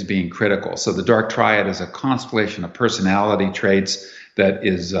as being critical. So the dark triad is a constellation of personality traits that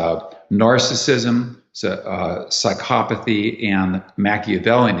is narcissism, psychopathy, and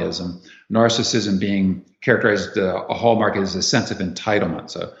Machiavellianism. Narcissism being characterized, a hallmark is a sense of entitlement.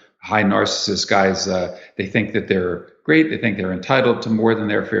 So high narcissist guys, they think that they're great. They think they're entitled to more than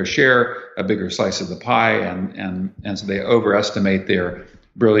their fair share, a bigger slice of the pie, and so they overestimate their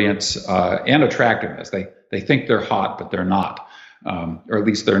brilliance and attractiveness. They think they're hot, but they're not. Or at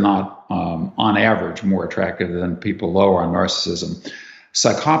least they're not, on average, more attractive than people lower on narcissism.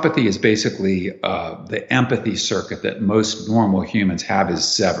 Psychopathy is basically the empathy circuit that most normal humans have is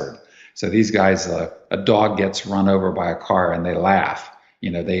severed. So these guys, a dog gets run over by a car and they laugh.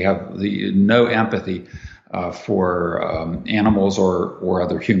 They have no empathy for animals or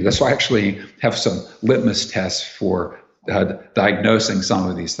other humans. That's why I actually have some litmus tests for diagnosing some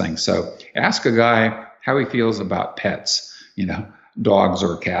of these things. So ask a guy how he feels about pets. Dogs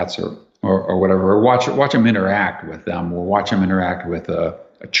or cats or whatever, or watch him interact with them, or watch him interact with a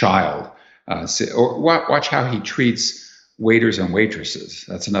child, or watch how he treats waiters and waitresses.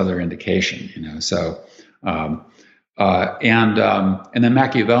 That's another indication, So, and then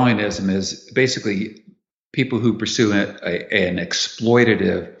Machiavellianism is basically people who pursue an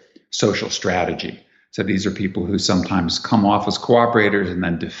exploitative social strategy. So these are people who sometimes come off as cooperators and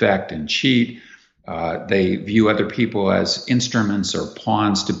then defect and cheat. They view other people as instruments or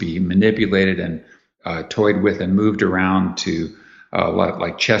pawns to be manipulated and toyed with and moved around to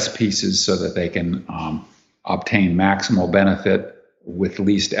like chess pieces so that they can obtain maximal benefit with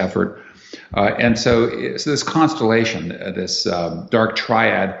least effort. And so this constellation, this dark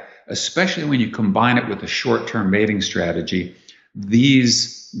triad, especially when you combine it with a short-term mating strategy,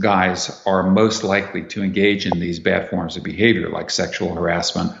 these guys are most likely to engage in these bad forms of behavior like sexual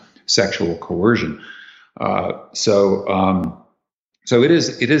harassment, sexual coercion. So it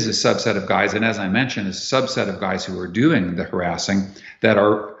is a subset of guys, and as I mentioned, it's a subset of guys who are doing the harassing that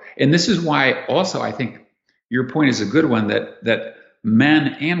are, and this is why also I think your point is a good one, that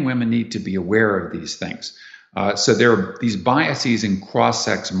men and women need to be aware of these things. So there are these biases in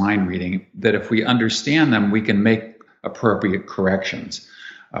cross-sex mind reading that if we understand them, we can make appropriate corrections,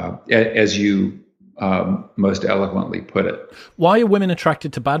 as you most eloquently put it. Why are women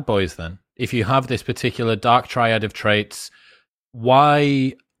attracted to bad boys then? If you have this particular dark triad of traits,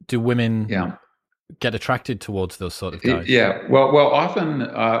 why do women get attracted towards those sort of guys? Well, often,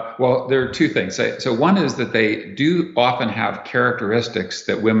 there are two things. So one is that they do often have characteristics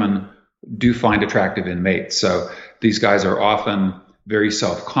that women do find attractive in mates. So these guys are often very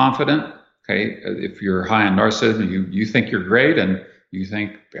self-confident. Okay, if you're high on narcissism, you think you're great, and you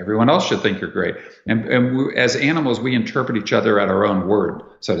think everyone else should think you're great. And we, as animals, we interpret each other at our own word,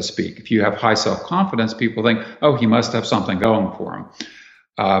 so to speak. If you have high self-confidence, people think, oh, he must have something going for him.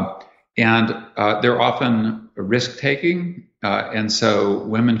 And they're often risk-taking. And so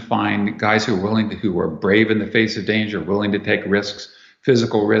women find guys who are brave in the face of danger, willing to take risks,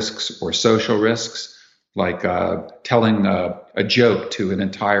 physical risks or social risks, like telling a joke to an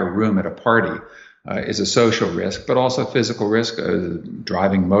entire room at a party is a social risk, but also physical risk,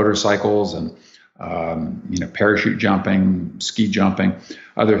 driving motorcycles and parachute jumping, ski jumping,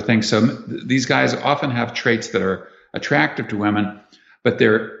 other things. So these guys often have traits that are attractive to women, but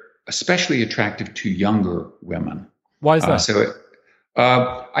they're especially attractive to younger women. Why is that?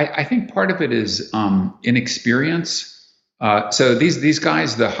 I think part of it is inexperience. So these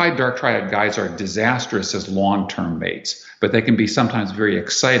guys, the high dark triad guys, are disastrous as long-term mates, but they can be sometimes very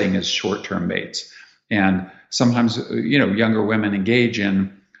exciting as short-term mates. And sometimes, younger women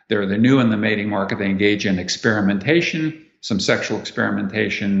they're new in the mating market. They engage in experimentation, some sexual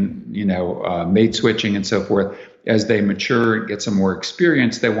experimentation, mate switching and so forth. As they mature and get some more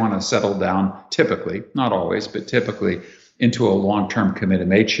experience, they want to settle down, typically, not always, but typically, into a long-term committed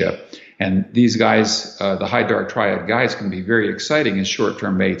mateship. And these guys, the high dark triad guys, can be very exciting as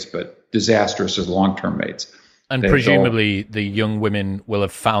short-term mates, but disastrous as long-term mates. And presumably the young women will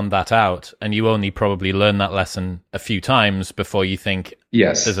have found that out, and you only probably learn that lesson a few times before you think,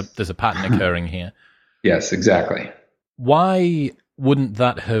 yes, there's a pattern occurring here. Yes, exactly. Why wouldn't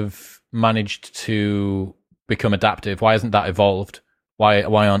that have managed to become adaptive? Why hasn't that evolved? Why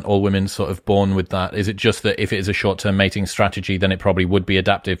aren't all women sort of born with that? Is it just that if it is a short-term mating strategy, then it probably would be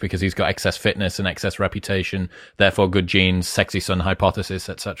adaptive because he's got excess fitness and excess reputation, therefore good genes, sexy son hypothesis,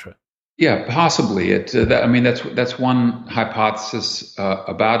 etc.? Yeah, possibly. That's one hypothesis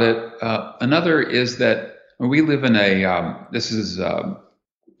about it. Another is that we live in this is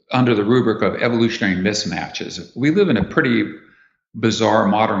under the rubric of evolutionary mismatches. We live in a pretty bizarre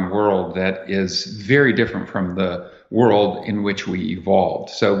modern world that is very different from the world in which we evolved.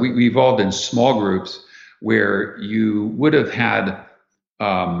 So we evolved in small groups where you would have had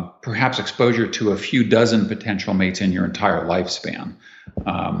perhaps exposure to a few dozen potential mates in your entire lifespan.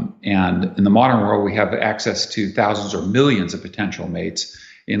 And in the modern world, we have access to thousands or millions of potential mates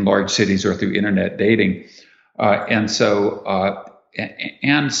in large cities or through internet dating. And so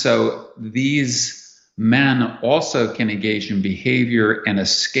these men also can engage in behavior and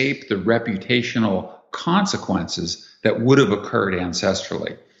escape the reputational consequences that would have occurred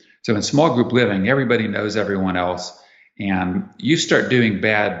ancestrally. So in small group living, everybody knows everyone else, and you start doing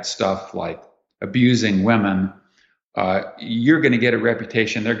bad stuff like abusing women, you're going to get a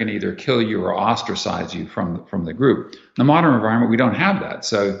reputation. They're going to either kill you or ostracize you from the group. In the modern environment, we don't have that.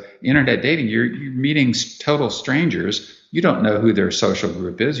 So internet dating, you're meeting total strangers. You don't know who their social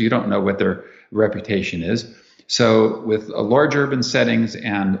group is. You don't know what their reputation is. So with large urban settings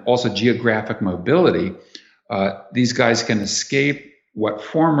and also geographic mobility, these guys can escape what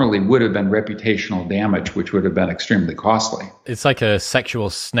formerly would have been reputational damage, which would have been extremely costly. It's like a sexual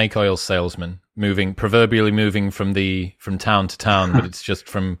snake oil salesman proverbially moving from town to town, but it's just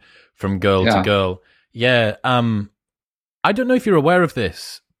from girl to girl. Yeah. I don't know if you're aware of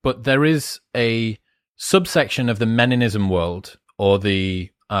this, but there is a subsection of the Meninism world, or the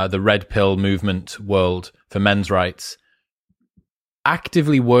red pill movement world for men's rights,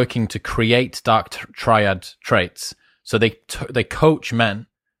 actively working to create dark triad traits. So they coach men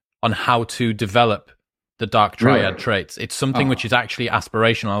on how to develop the dark triad traits. It's something which is actually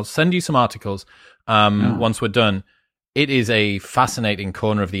aspirational. I'll send you some articles once we're done. It is a fascinating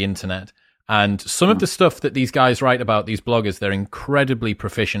corner of the internet. And some of the stuff that these guys write about, these bloggers, they're incredibly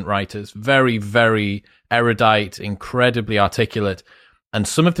proficient writers, very, very erudite, incredibly articulate. And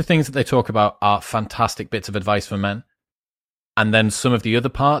some of the things that they talk about are fantastic bits of advice for men. And then some of the other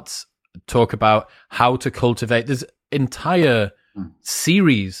parts talk about how to cultivate. There's entire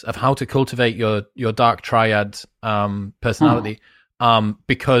series of how to cultivate your dark triad personality,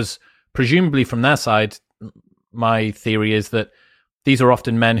 because presumably from their side, my theory is that these are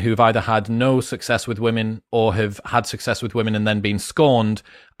often men who've either had no success with women or have had success with women and then been scorned,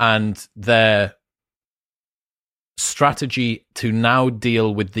 and their strategy to now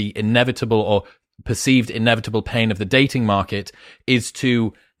deal with the inevitable or perceived inevitable pain of the dating market is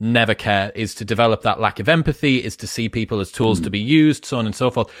to never care, is to develop that lack of empathy, is to see people as tools to be used, so on and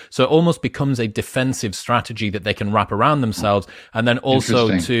so forth. So it almost becomes a defensive strategy that they can wrap around themselves, and then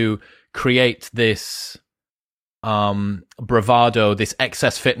also to create this bravado, this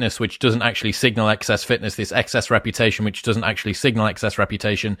excess fitness, which doesn't actually signal excess fitness, this excess reputation, which doesn't actually signal excess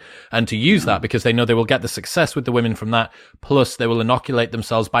reputation, and to use that because they know they will get the success with the women from that, plus they will inoculate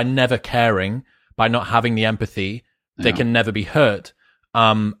themselves by never caring, by not having the empathy, they can never be hurt.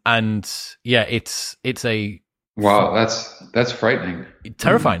 And yeah, it's a wow, that's frightening,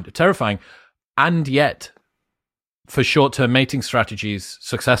 terrifying, and yet for short-term mating strategies,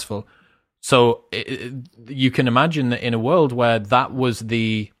 successful. So you can imagine that in a world where that was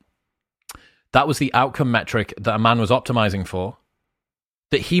the outcome metric that a man was optimizing for,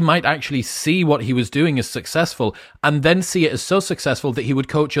 that he might actually see what he was doing as successful and then see it as so successful that he would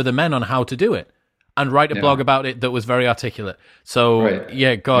coach other men on how to do it and write a blog about it that was very articulate. So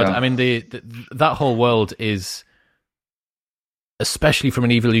I mean, that whole world is, especially from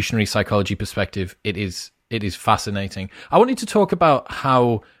an evolutionary psychology perspective, it is fascinating. I wanted to talk about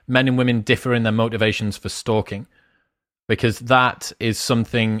how men and women differ in their motivations for stalking, because that is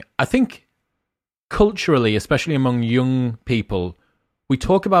something I think culturally, especially among young people, we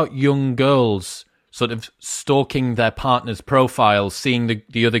talk about young girls sort of stalking their partner's profiles, seeing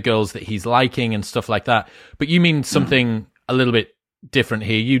the other girls that he's liking and stuff like that. But you mean something a little bit different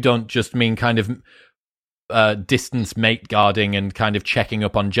here. You don't just mean kind of distance mate guarding and kind of checking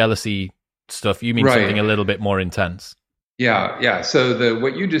up on jealousy stuff. You mean something a little bit more intense. Yeah. So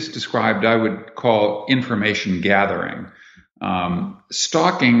what you just described, I would call information gathering.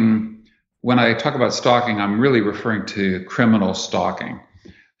 Stalking, when I talk about stalking, I'm really referring to criminal stalking.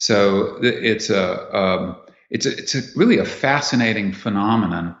 So it's really a fascinating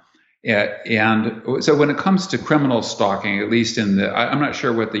phenomenon. And so when it comes to criminal stalking, at least I'm not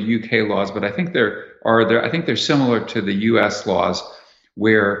sure what the UK laws, but I think I think they're similar to the US laws,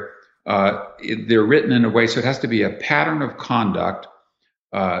 where they're written in a way, so it has to be a pattern of conduct,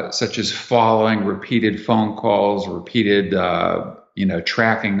 such as following, repeated phone calls, repeated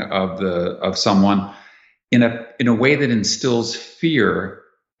tracking of someone in a way that instills fear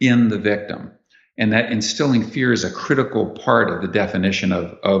in the victim. And that instilling fear is a critical part of the definition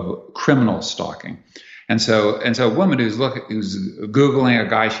of criminal stalking. And so a woman who's Googling a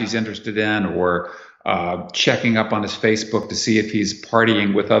guy she's interested in, or checking up on his Facebook to see if he's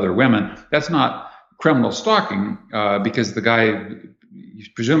partying with other women, that's not criminal stalking, because the guy,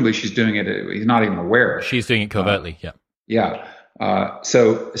 presumably she's doing it, he's not even aware. She's doing it covertly, Yeah.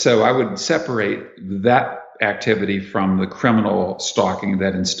 So I would separate that activity from the criminal stalking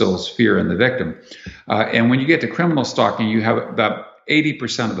that instills fear in the victim. And when you get to criminal stalking, you have about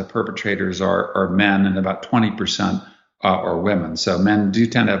 80% of the perpetrators are men, and about 20% are women. So men do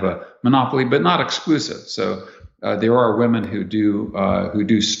tend to have a monopoly, but not exclusive. So there are women who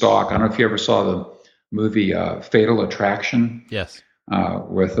do stalk. I don't know if you ever saw the movie Fatal Attraction. Yes.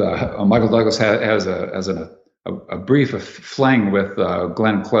 With Michael Douglas has a brief fling with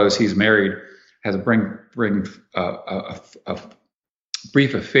Glenn Close. He's married, has a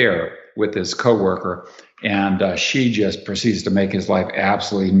brief affair with his coworker, and she just proceeds to make his life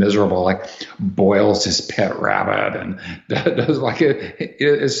absolutely miserable, like boils his pet rabbit and does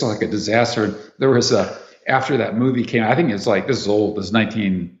it's like a disaster. There was after that movie came, I think it's like, this is old, this is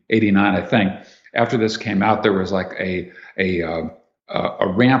 1989, I think. After this came out, there was like a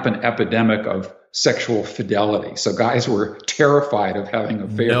rampant epidemic of sexual fidelity. So guys were terrified of having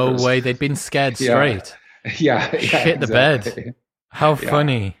affairs. No way, they'd been scared straight. Yeah. Shit the bed. How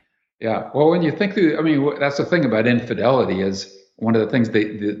funny. Yeah. Well, when you think through, I mean, that's the thing about infidelity, is one of the things,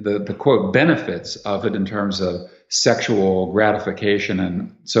 the quote benefits of it in terms of sexual gratification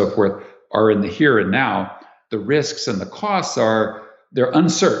and so forth are in the here and now. The risks and the costs they're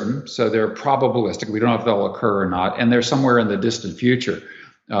uncertain, so they're probabilistic. We don't know if they'll occur or not, and they're somewhere in the distant future.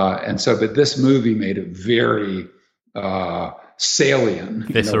 But this movie made it very salient,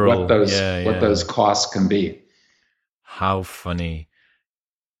 visceral, what those costs can be. How funny.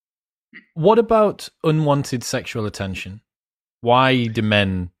 What about unwanted sexual attention? Why do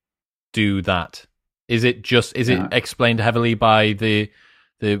men do that? Is it explained heavily by the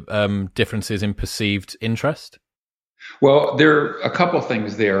differences in perceived interest? Well, there are a couple of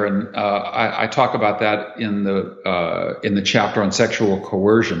things there, and I talk about that in the chapter on sexual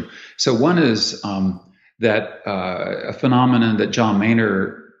coercion. So one is that a phenomenon that John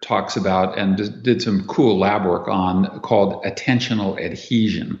Maynard talks about and did some cool lab work on called attentional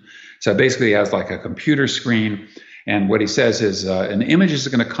adhesion. So basically, he has like a computer screen, and what he says is an image is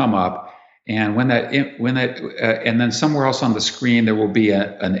going to come up, and and then somewhere else on the screen there will be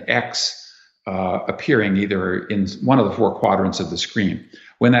an X appearing either in one of the four quadrants of the screen.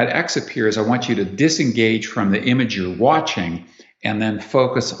 When that X appears, I want you to disengage from the image you're watching and then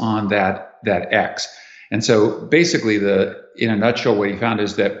focus on that X. And so basically, in a nutshell, what he found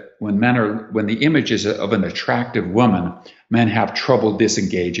is that when the image is of an attractive woman, men have trouble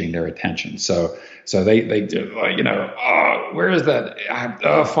disengaging their attention. So they do, where is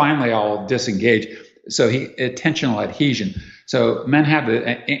that? Finally, I'll disengage. So attentional adhesion. So men have it,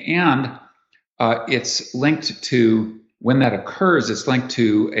 and it's linked to, when that occurs, it's linked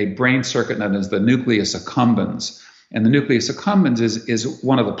to a brain circuit known as the nucleus accumbens. And the nucleus accumbens is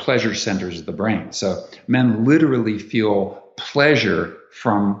one of the pleasure centers of the brain. So men literally feel pleasure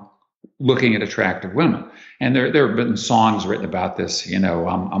from looking at attractive women. And there have been songs written about this,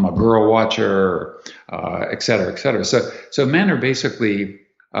 I'm a girl watcher, et cetera, et cetera. So men are basically,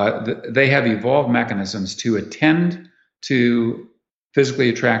 they have evolved mechanisms to attend to physically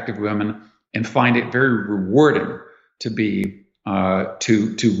attractive women and find it very rewarding to be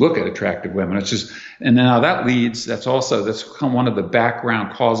to look at attractive women. It's just, and now that's one of the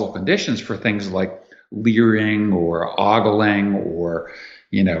background causal conditions for things like leering or ogling or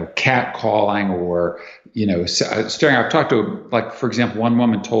catcalling or staring. I've talked to, like, for example, one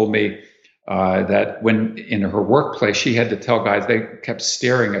woman told me that when in her workplace she had to tell guys they kept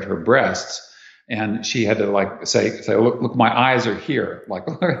staring at her breasts. And she had to say, look, my eyes are here. Like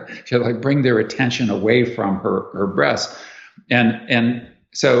she had to bring their attention away from her breasts. And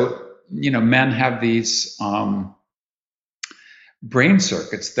so, men have these brain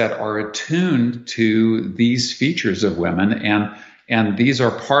circuits that are attuned to these features of women, and these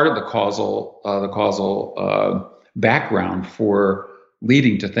are part of the causal background for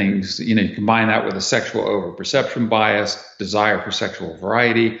leading to things. You combine that with a sexual overperception bias, desire for sexual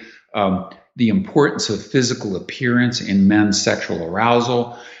variety, the importance of physical appearance in men's sexual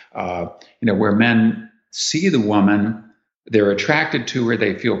arousal, where men see the woman, they're attracted to her,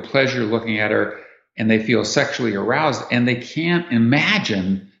 they feel pleasure looking at her, and they feel sexually aroused, and they can't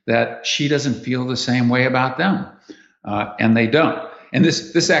imagine that she doesn't feel the same way about them, and they don't. And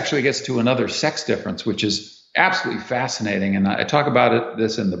this actually gets to another sex difference, which is absolutely fascinating, and I talk about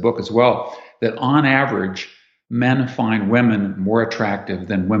this in the book as well, that on average, men find women more attractive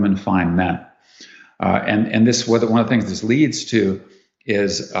than women find men. And this, one of the things this leads to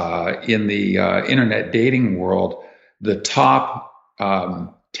is in the internet dating world, the top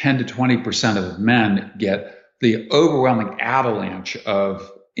 10 to 20% of men get the overwhelming avalanche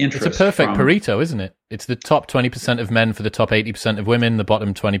of interest. It's a perfect Pareto, isn't it? It's the top 20% of men for the top 80% of women, the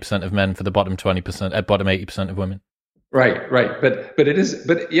bottom 20% of men for the bottom 20%, bottom 80% of women. Right. But it is,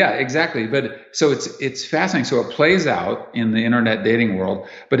 yeah, exactly. But so it's fascinating. So it plays out in the internet dating world,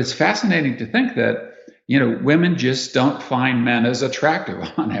 but it's fascinating to think that, women just don't find men as attractive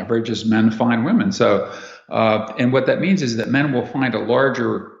on average as men find women. So, and what that means is that men will find a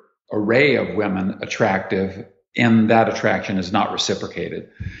larger array of women attractive, and that attraction is not reciprocated.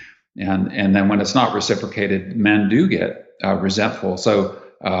 And then when it's not reciprocated, men do get resentful. So,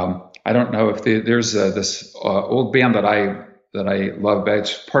 I don't know if there's this old band that I love.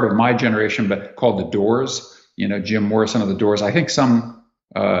 It's part of my generation, but called The Doors. Jim Morrison of The Doors. I think some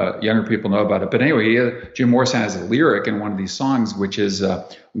younger people know about it. But anyway, Jim Morrison has a lyric in one of these songs, which is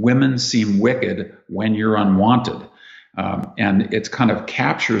 "Women seem wicked when you're unwanted," and it kind of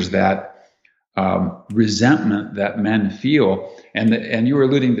captures that resentment that men feel. And you were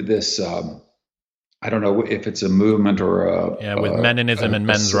alluding to this. I don't know if it's a movement or with meninism and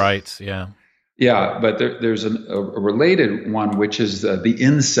men's rights. Yeah, but there's a related one, which is the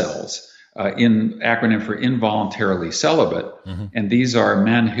incels, acronym for involuntarily celibate, and these are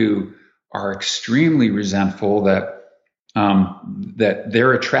men who are extremely resentful that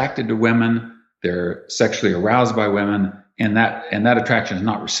they're attracted to women, they're sexually aroused by women, and that attraction is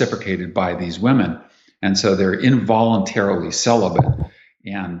not reciprocated by these women, and so they're involuntarily celibate.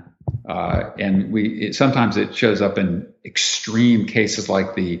 And sometimes it shows up in extreme cases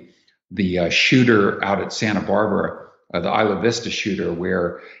like the shooter out at Santa Barbara, the Isla Vista shooter,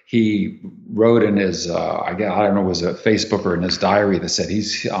 where he wrote in his I don't know, was it Facebook or in his diary, that said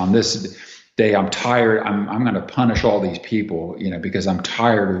he's on this day, I'm tired, I'm going to punish all these people, because I'm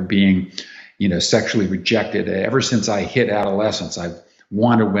tired of being, sexually rejected. Ever since I hit adolescence, I've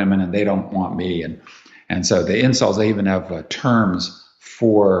wanted women and they don't want me, and so the incels, they even have terms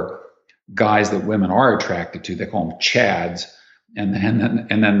for guys that women are attracted to. They call them chads,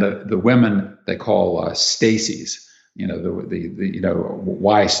 and then the women they call Stacy's.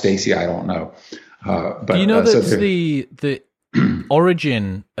 Why Stacy, I don't know. But do you know that the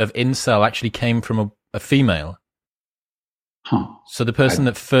origin of incel actually came from a female? Huh. So the person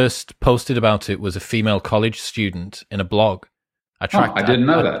that first posted about it was a female college student in a blog. I didn't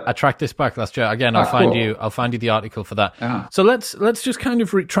know that. I tracked this back last year. Again, I'll find you the article for that. Yeah. So let's just kind of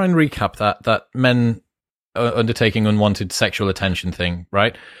try and recap that men are undertaking unwanted sexual attention thing,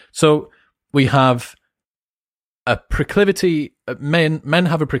 right? So we have a proclivity. Men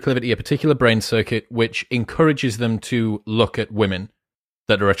have a proclivity, a particular brain circuit which encourages them to look at women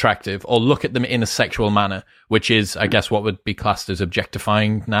that are attractive or look at them in a sexual manner, which is, I guess, what would be classed as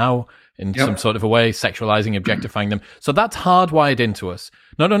objectifying now in some sort of a way, sexualizing, objectifying them. So that's hardwired into us.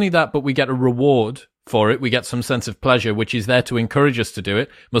 Not only that, but we get a reward for it. We get some sense of pleasure, which is there to encourage us to do it.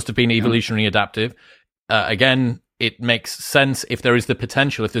 Must have been evolutionary adaptive. Again, it makes sense if there is the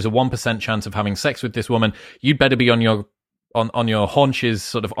potential, if there's a 1% chance of having sex with this woman, you'd better be on your haunches,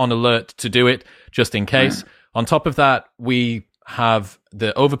 sort of on alert to do it, just in case. On top of that, we have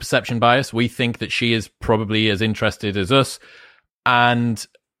the overperception bias. We think that she is probably as interested as us. And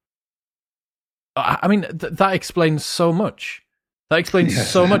I mean, that explains so much. That explains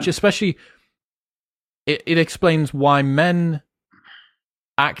so much, especially it explains why men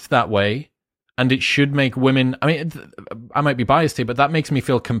act that way. And it should make women, I mean, I might be biased here, but that makes me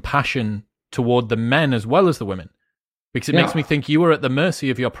feel compassion toward the men as well as the women. Because it makes me think you are at the mercy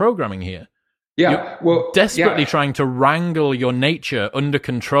of your programming here. Yeah, You're desperately trying to wrangle your nature under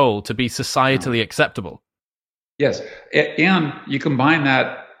control to be societally acceptable. Yes, and you combine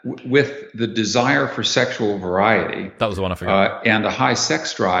that with the desire for sexual variety. That was the one I forgot. And a high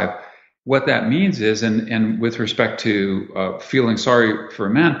sex drive. What that means is, and with respect to feeling sorry for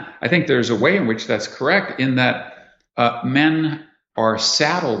men, I think there's a way in which that's correct, in that men are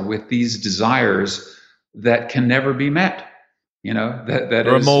saddled with these desires that can never be met. That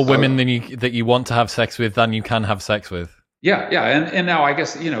there are more women that you want to have sex with than you can have sex with. Yeah, and now I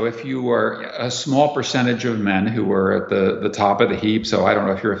guess if you are a small percentage of men who are at the top of the heap. So I don't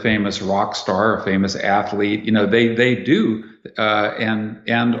know if you're a famous rock star, a famous athlete. They do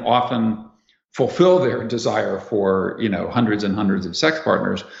and often fulfill their desire for hundreds and hundreds of sex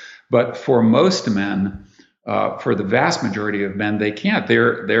partners. But for most men, for the vast majority of men, they can't. They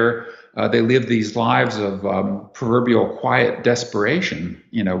live these lives of proverbial quiet desperation,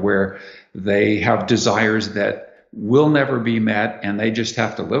 where they have desires that will never be met, and they just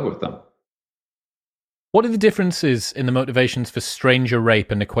have to live with them. What are the differences in the motivations for stranger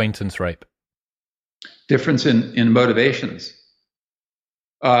rape and acquaintance rape? Difference in motivations.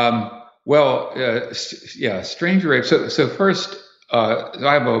 Stranger rape. So first, I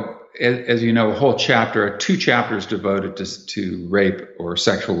have as you know, a whole chapter, 2 chapters devoted to rape or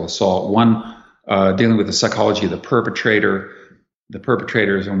sexual assault. One dealing with the psychology of the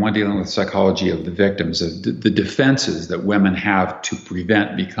perpetrators, and one dealing with psychology of the victims, of the defenses that women have to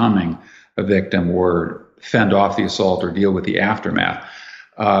prevent becoming a victim or fend off the assault or deal with the aftermath.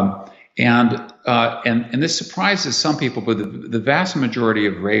 And this surprises some people, but the vast majority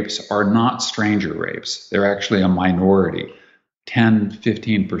of rapes are not stranger rapes. They're actually a minority, 10,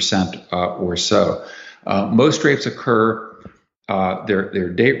 15% or so. Most rapes occur, they're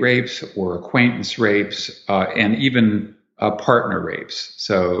date rapes or acquaintance rapes, and even partner rapes.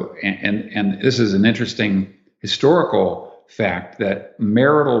 So, and this is an interesting historical fact, that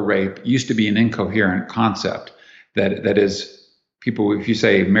marital rape used to be an incoherent concept. That is, people, if you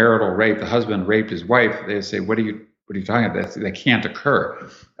say marital rape, the husband raped his wife, they say, what are you talking about? That can't occur.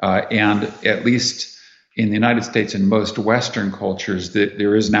 And at least in the United States and most Western cultures, that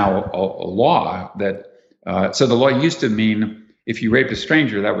there is now a law that, so the law used to mean if you raped a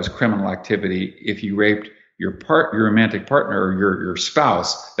stranger, that was criminal activity. If you raped your romantic partner or your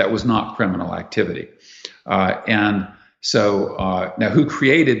spouse, that was not criminal activity. And so now, who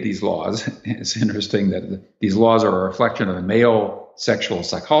created these laws? It's interesting that these laws are a reflection of male sexual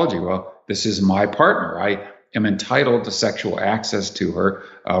psychology. Well, this is my partner. I am entitled to sexual access to her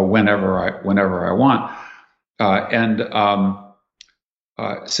whenever I want.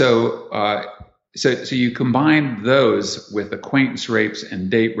 So you combine those with acquaintance rapes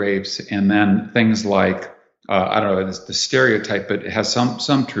and date rapes, and then things like, I don't know, the stereotype, but it has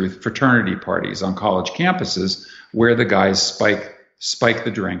some truth, fraternity parties on college campuses where the guys spike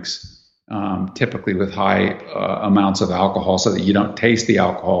the drinks, typically with high amounts of alcohol, so that you don't taste the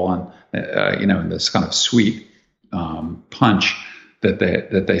alcohol and this kind of sweet punch that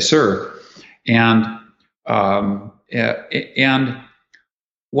they serve. And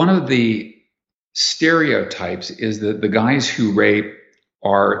one of the stereotypes is that the guys who rape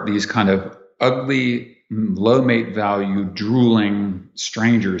are these kind of ugly, low mate value, drooling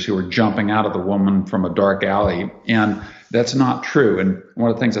strangers who are jumping out of the woman from a dark alley. And that's not true. And one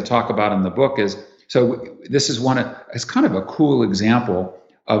of the things I talk about in the book is, so this is it's kind of a cool example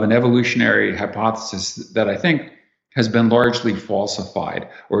of an evolutionary hypothesis that I think has been largely falsified,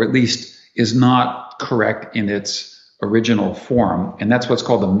 or at least is not correct in its original form. And that's what's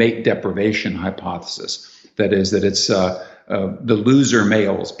called the mate deprivation hypothesis. That is, that it's the loser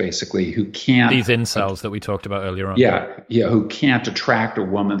males, basically, who can't... These incels that we talked about earlier on. Yeah, who can't attract a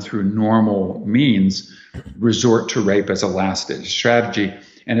woman through normal means, resort to rape as a last-ditch strategy.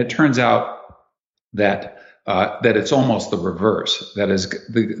 And it turns out that it's almost the reverse. That is,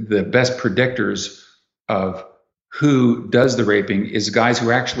 the best predictors of who does the raping is guys who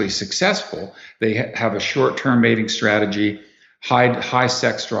are actually successful. They have a short-term mating strategy, high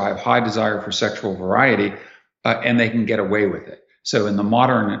sex drive, high desire for sexual variety, and they can get away with it. So in the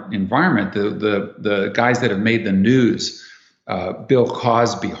modern environment, the guys that have made the news, Bill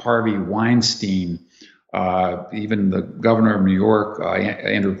Cosby, Harvey Weinstein, even the governor of New York,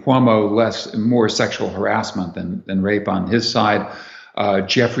 Andrew Cuomo, more sexual harassment than rape on his side.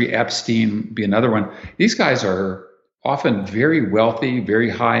 Jeffrey Epstein be another one. These guys are often very wealthy, very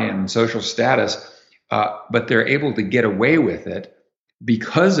high in social status, but they're able to get away with it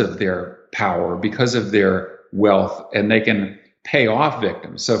because of their power, because of their wealth, and they can pay off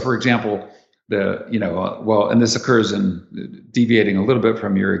victims. So, for example, and this occurs in deviating a little bit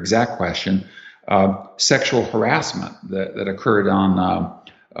from your exact question, sexual harassment that occurred on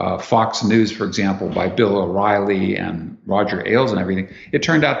Fox News, for example, by Bill O'Reilly and Roger Ailes and everything. It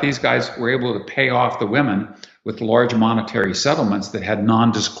turned out these guys were able to pay off the women with large monetary settlements that had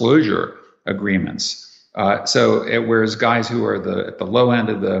non-disclosure agreements. Whereas guys who are at the low end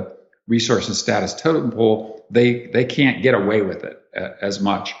of the resource and status totem pole, they can't get away with it as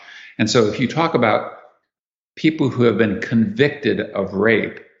much. And so if you talk about people who have been convicted of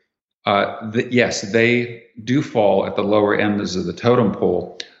rape, yes, they do fall at the lower ends of the totem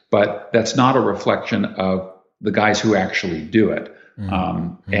pole, but that's not a reflection of the guys who actually do it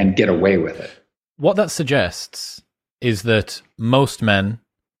and get away with it. What that suggests is that most men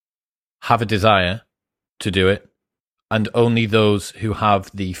have a desire to do it, and only those who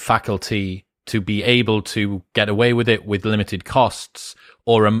have the faculty to be able to get away with it with limited costs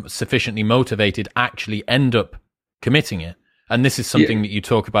or are sufficiently motivated actually end up committing it. And this is something that you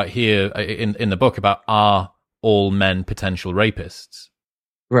talk about here in the book about, are all men potential rapists?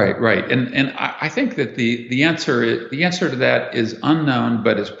 Right. And I think that the answer to that is unknown,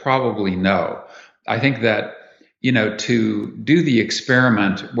 but is probably no. I think that, to do the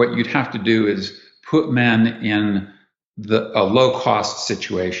experiment, what you'd have to do is put men in a low cost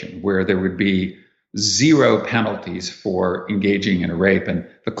situation where there would be zero penalties for engaging in a rape. And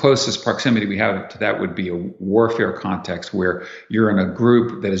the closest proximity we have to that would be a warfare context where you're in a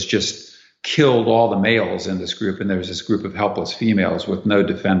group that has just killed all the males in this group, and there's this group of helpless females with no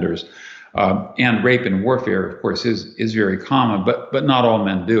defenders. And rape in warfare, of course, is very common, but not all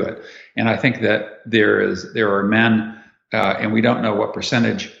men do it. And I think that there are men, and we don't know what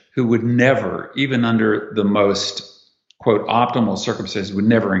percentage, who would never, even under the most, quote, optimal circumstances, would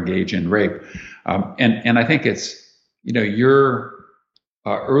never engage in rape. And I think it's, your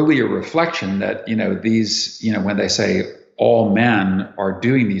earlier reflection that, these, when they say all men are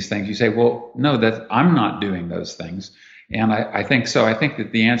doing these things, you say, well, no, that I'm not doing those things. And I think so. I think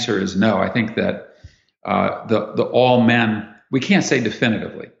that the answer is no. I think that the all men, we can't say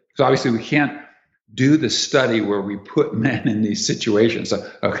definitively. So obviously we can't do the study where we put men in these situations. So,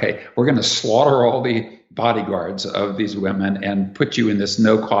 okay, we're going to slaughter all the bodyguards of these women and put you in this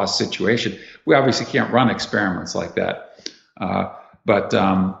no-cost situation. We obviously can't run experiments like that. But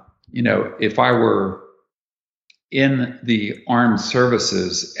if I were in the armed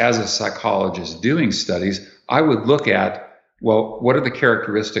services as a psychologist doing studies, I would look at, well, what are the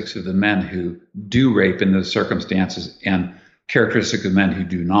characteristics of the men who do rape in those circumstances and characteristics of men who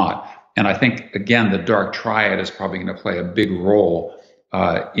do not? And I think, again, the dark triad is probably going to play a big role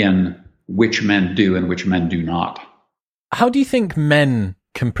in which men do and which men do not. How do you think men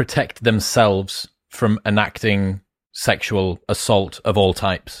can protect themselves from enacting sexual assault of all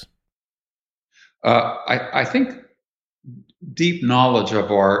types? I think deep knowledge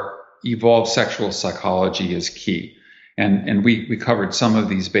of our evolved sexual psychology is key. And we covered some of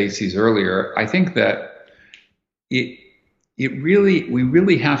these bases earlier. I think that we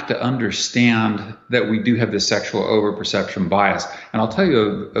really have to understand that we do have this sexual overperception bias. And I'll tell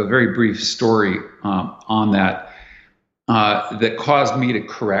you a very brief story on that. that caused me to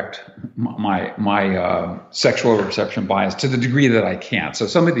correct my sexual overperception bias to the degree that I can. So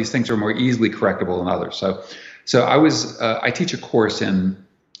some of these things are more easily correctable than others. So I teach a course in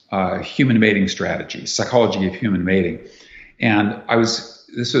human mating strategies, psychology of human mating, and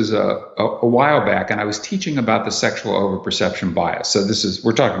this was a while back, and I was teaching about the sexual overperception bias. So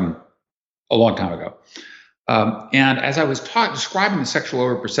we're talking a long time ago. And as I was describing the sexual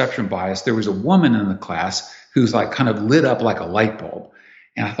overperception bias, there was a woman in the class who's like kind of lit up like a light bulb.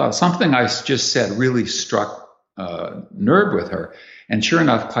 And I thought something I just said really struck nerve with her. And sure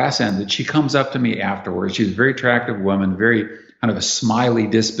enough, class ended. She comes up to me afterwards. She's a very attractive woman, very kind of a smiley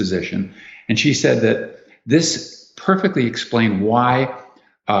disposition. And she said that this perfectly explained why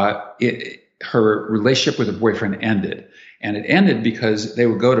her relationship with her boyfriend ended. And it ended because they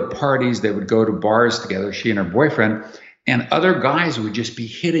would go to parties, they would go to bars together, she and her boyfriend, and other guys would just be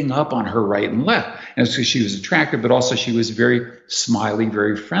hitting up on her right and left. And it's because she was attractive, but also she was very smiley,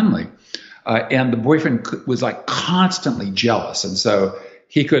 very friendly. And the boyfriend was like constantly jealous. And so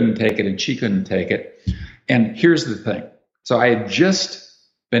he couldn't take it and she couldn't take it. And here's the thing. So I had just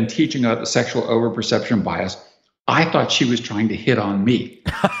been teaching about the sexual overperception bias. I thought she was trying to hit on me.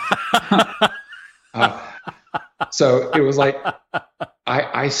 So it was like,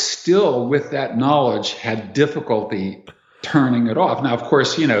 I still, with that knowledge, had difficulty turning it off. Now, of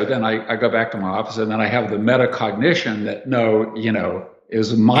course, then I go back to my office and then I have the metacognition that no, it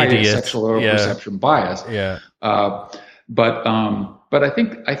was my Idiot. Sexual overperception bias. Yeah. But I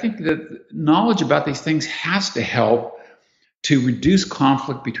think that knowledge about these things has to help to reduce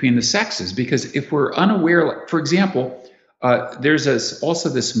conflict between the sexes, because if we're unaware, like, for example, there's also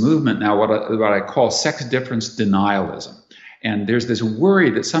this movement now, what I call sex difference denialism. And there's this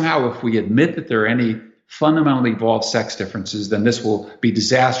worry that somehow if we admit that there are any fundamentally evolved sex differences, then this will be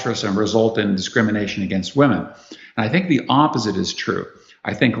disastrous and result in discrimination against women. And I think the opposite is true.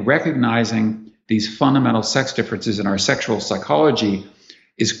 I think recognizing these fundamental sex differences in our sexual psychology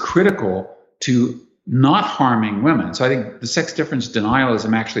is critical to not harming women. So I think the sex difference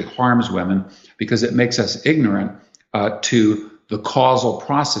denialism actually harms women because it makes us ignorant to the causal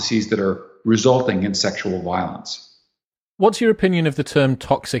processes that are resulting in sexual violence. What's your opinion of the term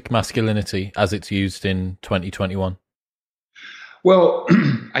toxic masculinity as it's used in 2021? Well,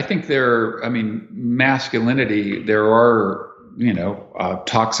 I think masculinity, there are,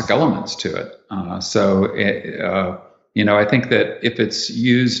 toxic elements to it. I think that if it's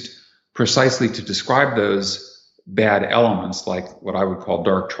used precisely to describe those bad elements, like what I would call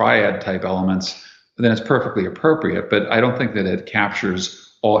dark triad type elements, then it's perfectly appropriate. But I don't think that it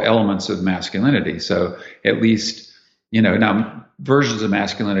captures all elements of masculinity. So at least, now versions of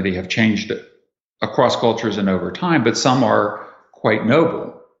masculinity have changed across cultures and over time, but some are quite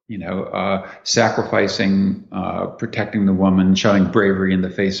noble, sacrificing, protecting the woman, showing bravery in the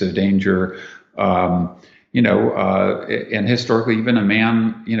face of danger, and historically even a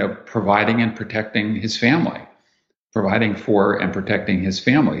man, providing and protecting his family. Providing for and protecting his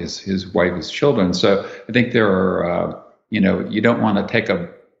family, his wife, his children. So I think there are, you don't want to take a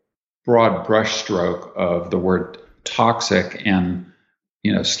broad brushstroke of the word toxic and,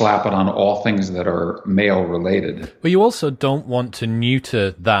 slap it on all things that are male related. But you also don't want to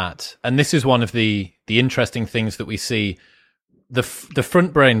neuter that. And this is one of the interesting things that we see. The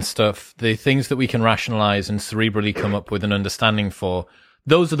front brain stuff, the things that we can rationalize and cerebrally come up with an understanding for,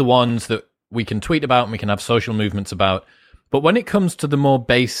 those are the ones that we can tweet about and we can have social movements about. But when it comes to the more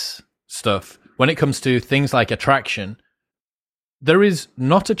base stuff, when it comes to things like attraction, there is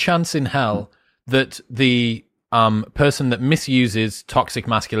not a chance in hell that the person that misuses toxic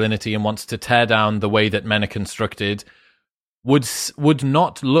masculinity and wants to tear down the way that men are constructed would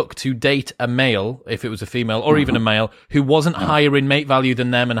not look to date a male, if it was a female, or even a male, who wasn't higher in mate value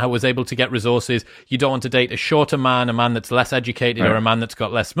than them and who was able to get resources. You don't want to date a shorter man, a man that's less educated, or a man that's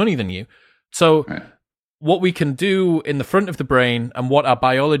got less money than you. So what we can do in the front of the brain and what our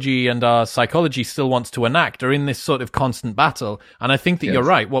biology and our psychology still wants to enact are in this sort of constant battle. And I think that you're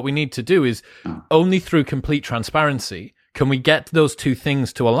right. What we need to do is only through complete transparency can we get those two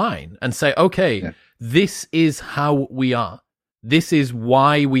things to align and say, okay, this is how we are. This is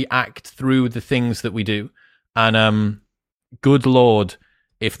why we act through the things that we do. And good Lord,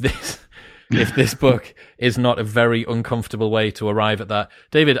 if this book is not a very uncomfortable way to arrive at that.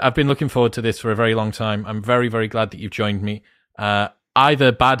 David, I've been looking forward to this for a very long time. I'm very, very glad that you've joined me.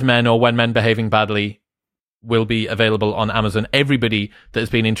 Either Bad Men or When Men Behaving Badly will be available on Amazon. Everybody that has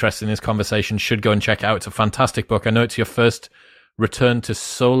been interested in this conversation should go and check it out. It's a fantastic book. I know it's your first return to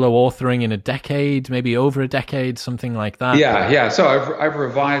solo authoring in a decade, maybe over a decade, something like that. Yeah. So I've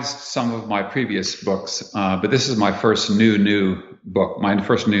revised some of my previous books, but this is my first new book, my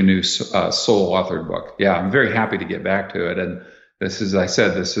first new sole authored book. Yeah, I'm very happy to get back to it. And this is, I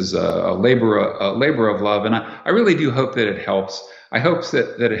said, this is a labor of love, and I really do hope that it helps. I hope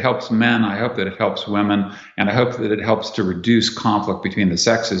that it helps men. I hope that it helps women, and I hope that it helps to reduce conflict between the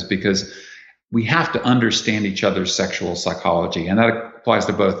sexes, because we have to understand each other's sexual psychology, and that applies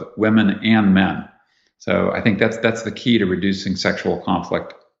to both women and men. So I think that's the key to reducing sexual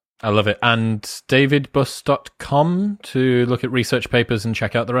conflict. I love it. And davidbuss.com to look at research papers and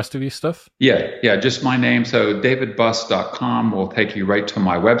check out the rest of your stuff? Yeah, just my name. So davidbuss.com will take you right to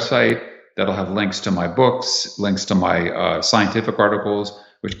my website. That'll have links to my books, links to my scientific articles,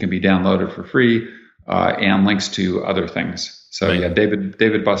 which can be downloaded for free, and links to other things. So right. Yeah,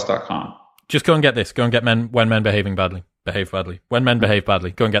 davidbuss.com. Just go and get this. Go and get When Men Behave Badly. When Men Behave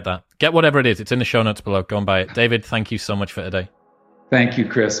Badly. Go and get that. Get whatever it is. It's in the show notes below. Go and buy it. David, thank you so much for today. Thank you,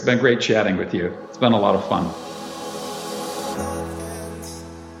 Chris. It's been great chatting with you. It's been a lot of fun.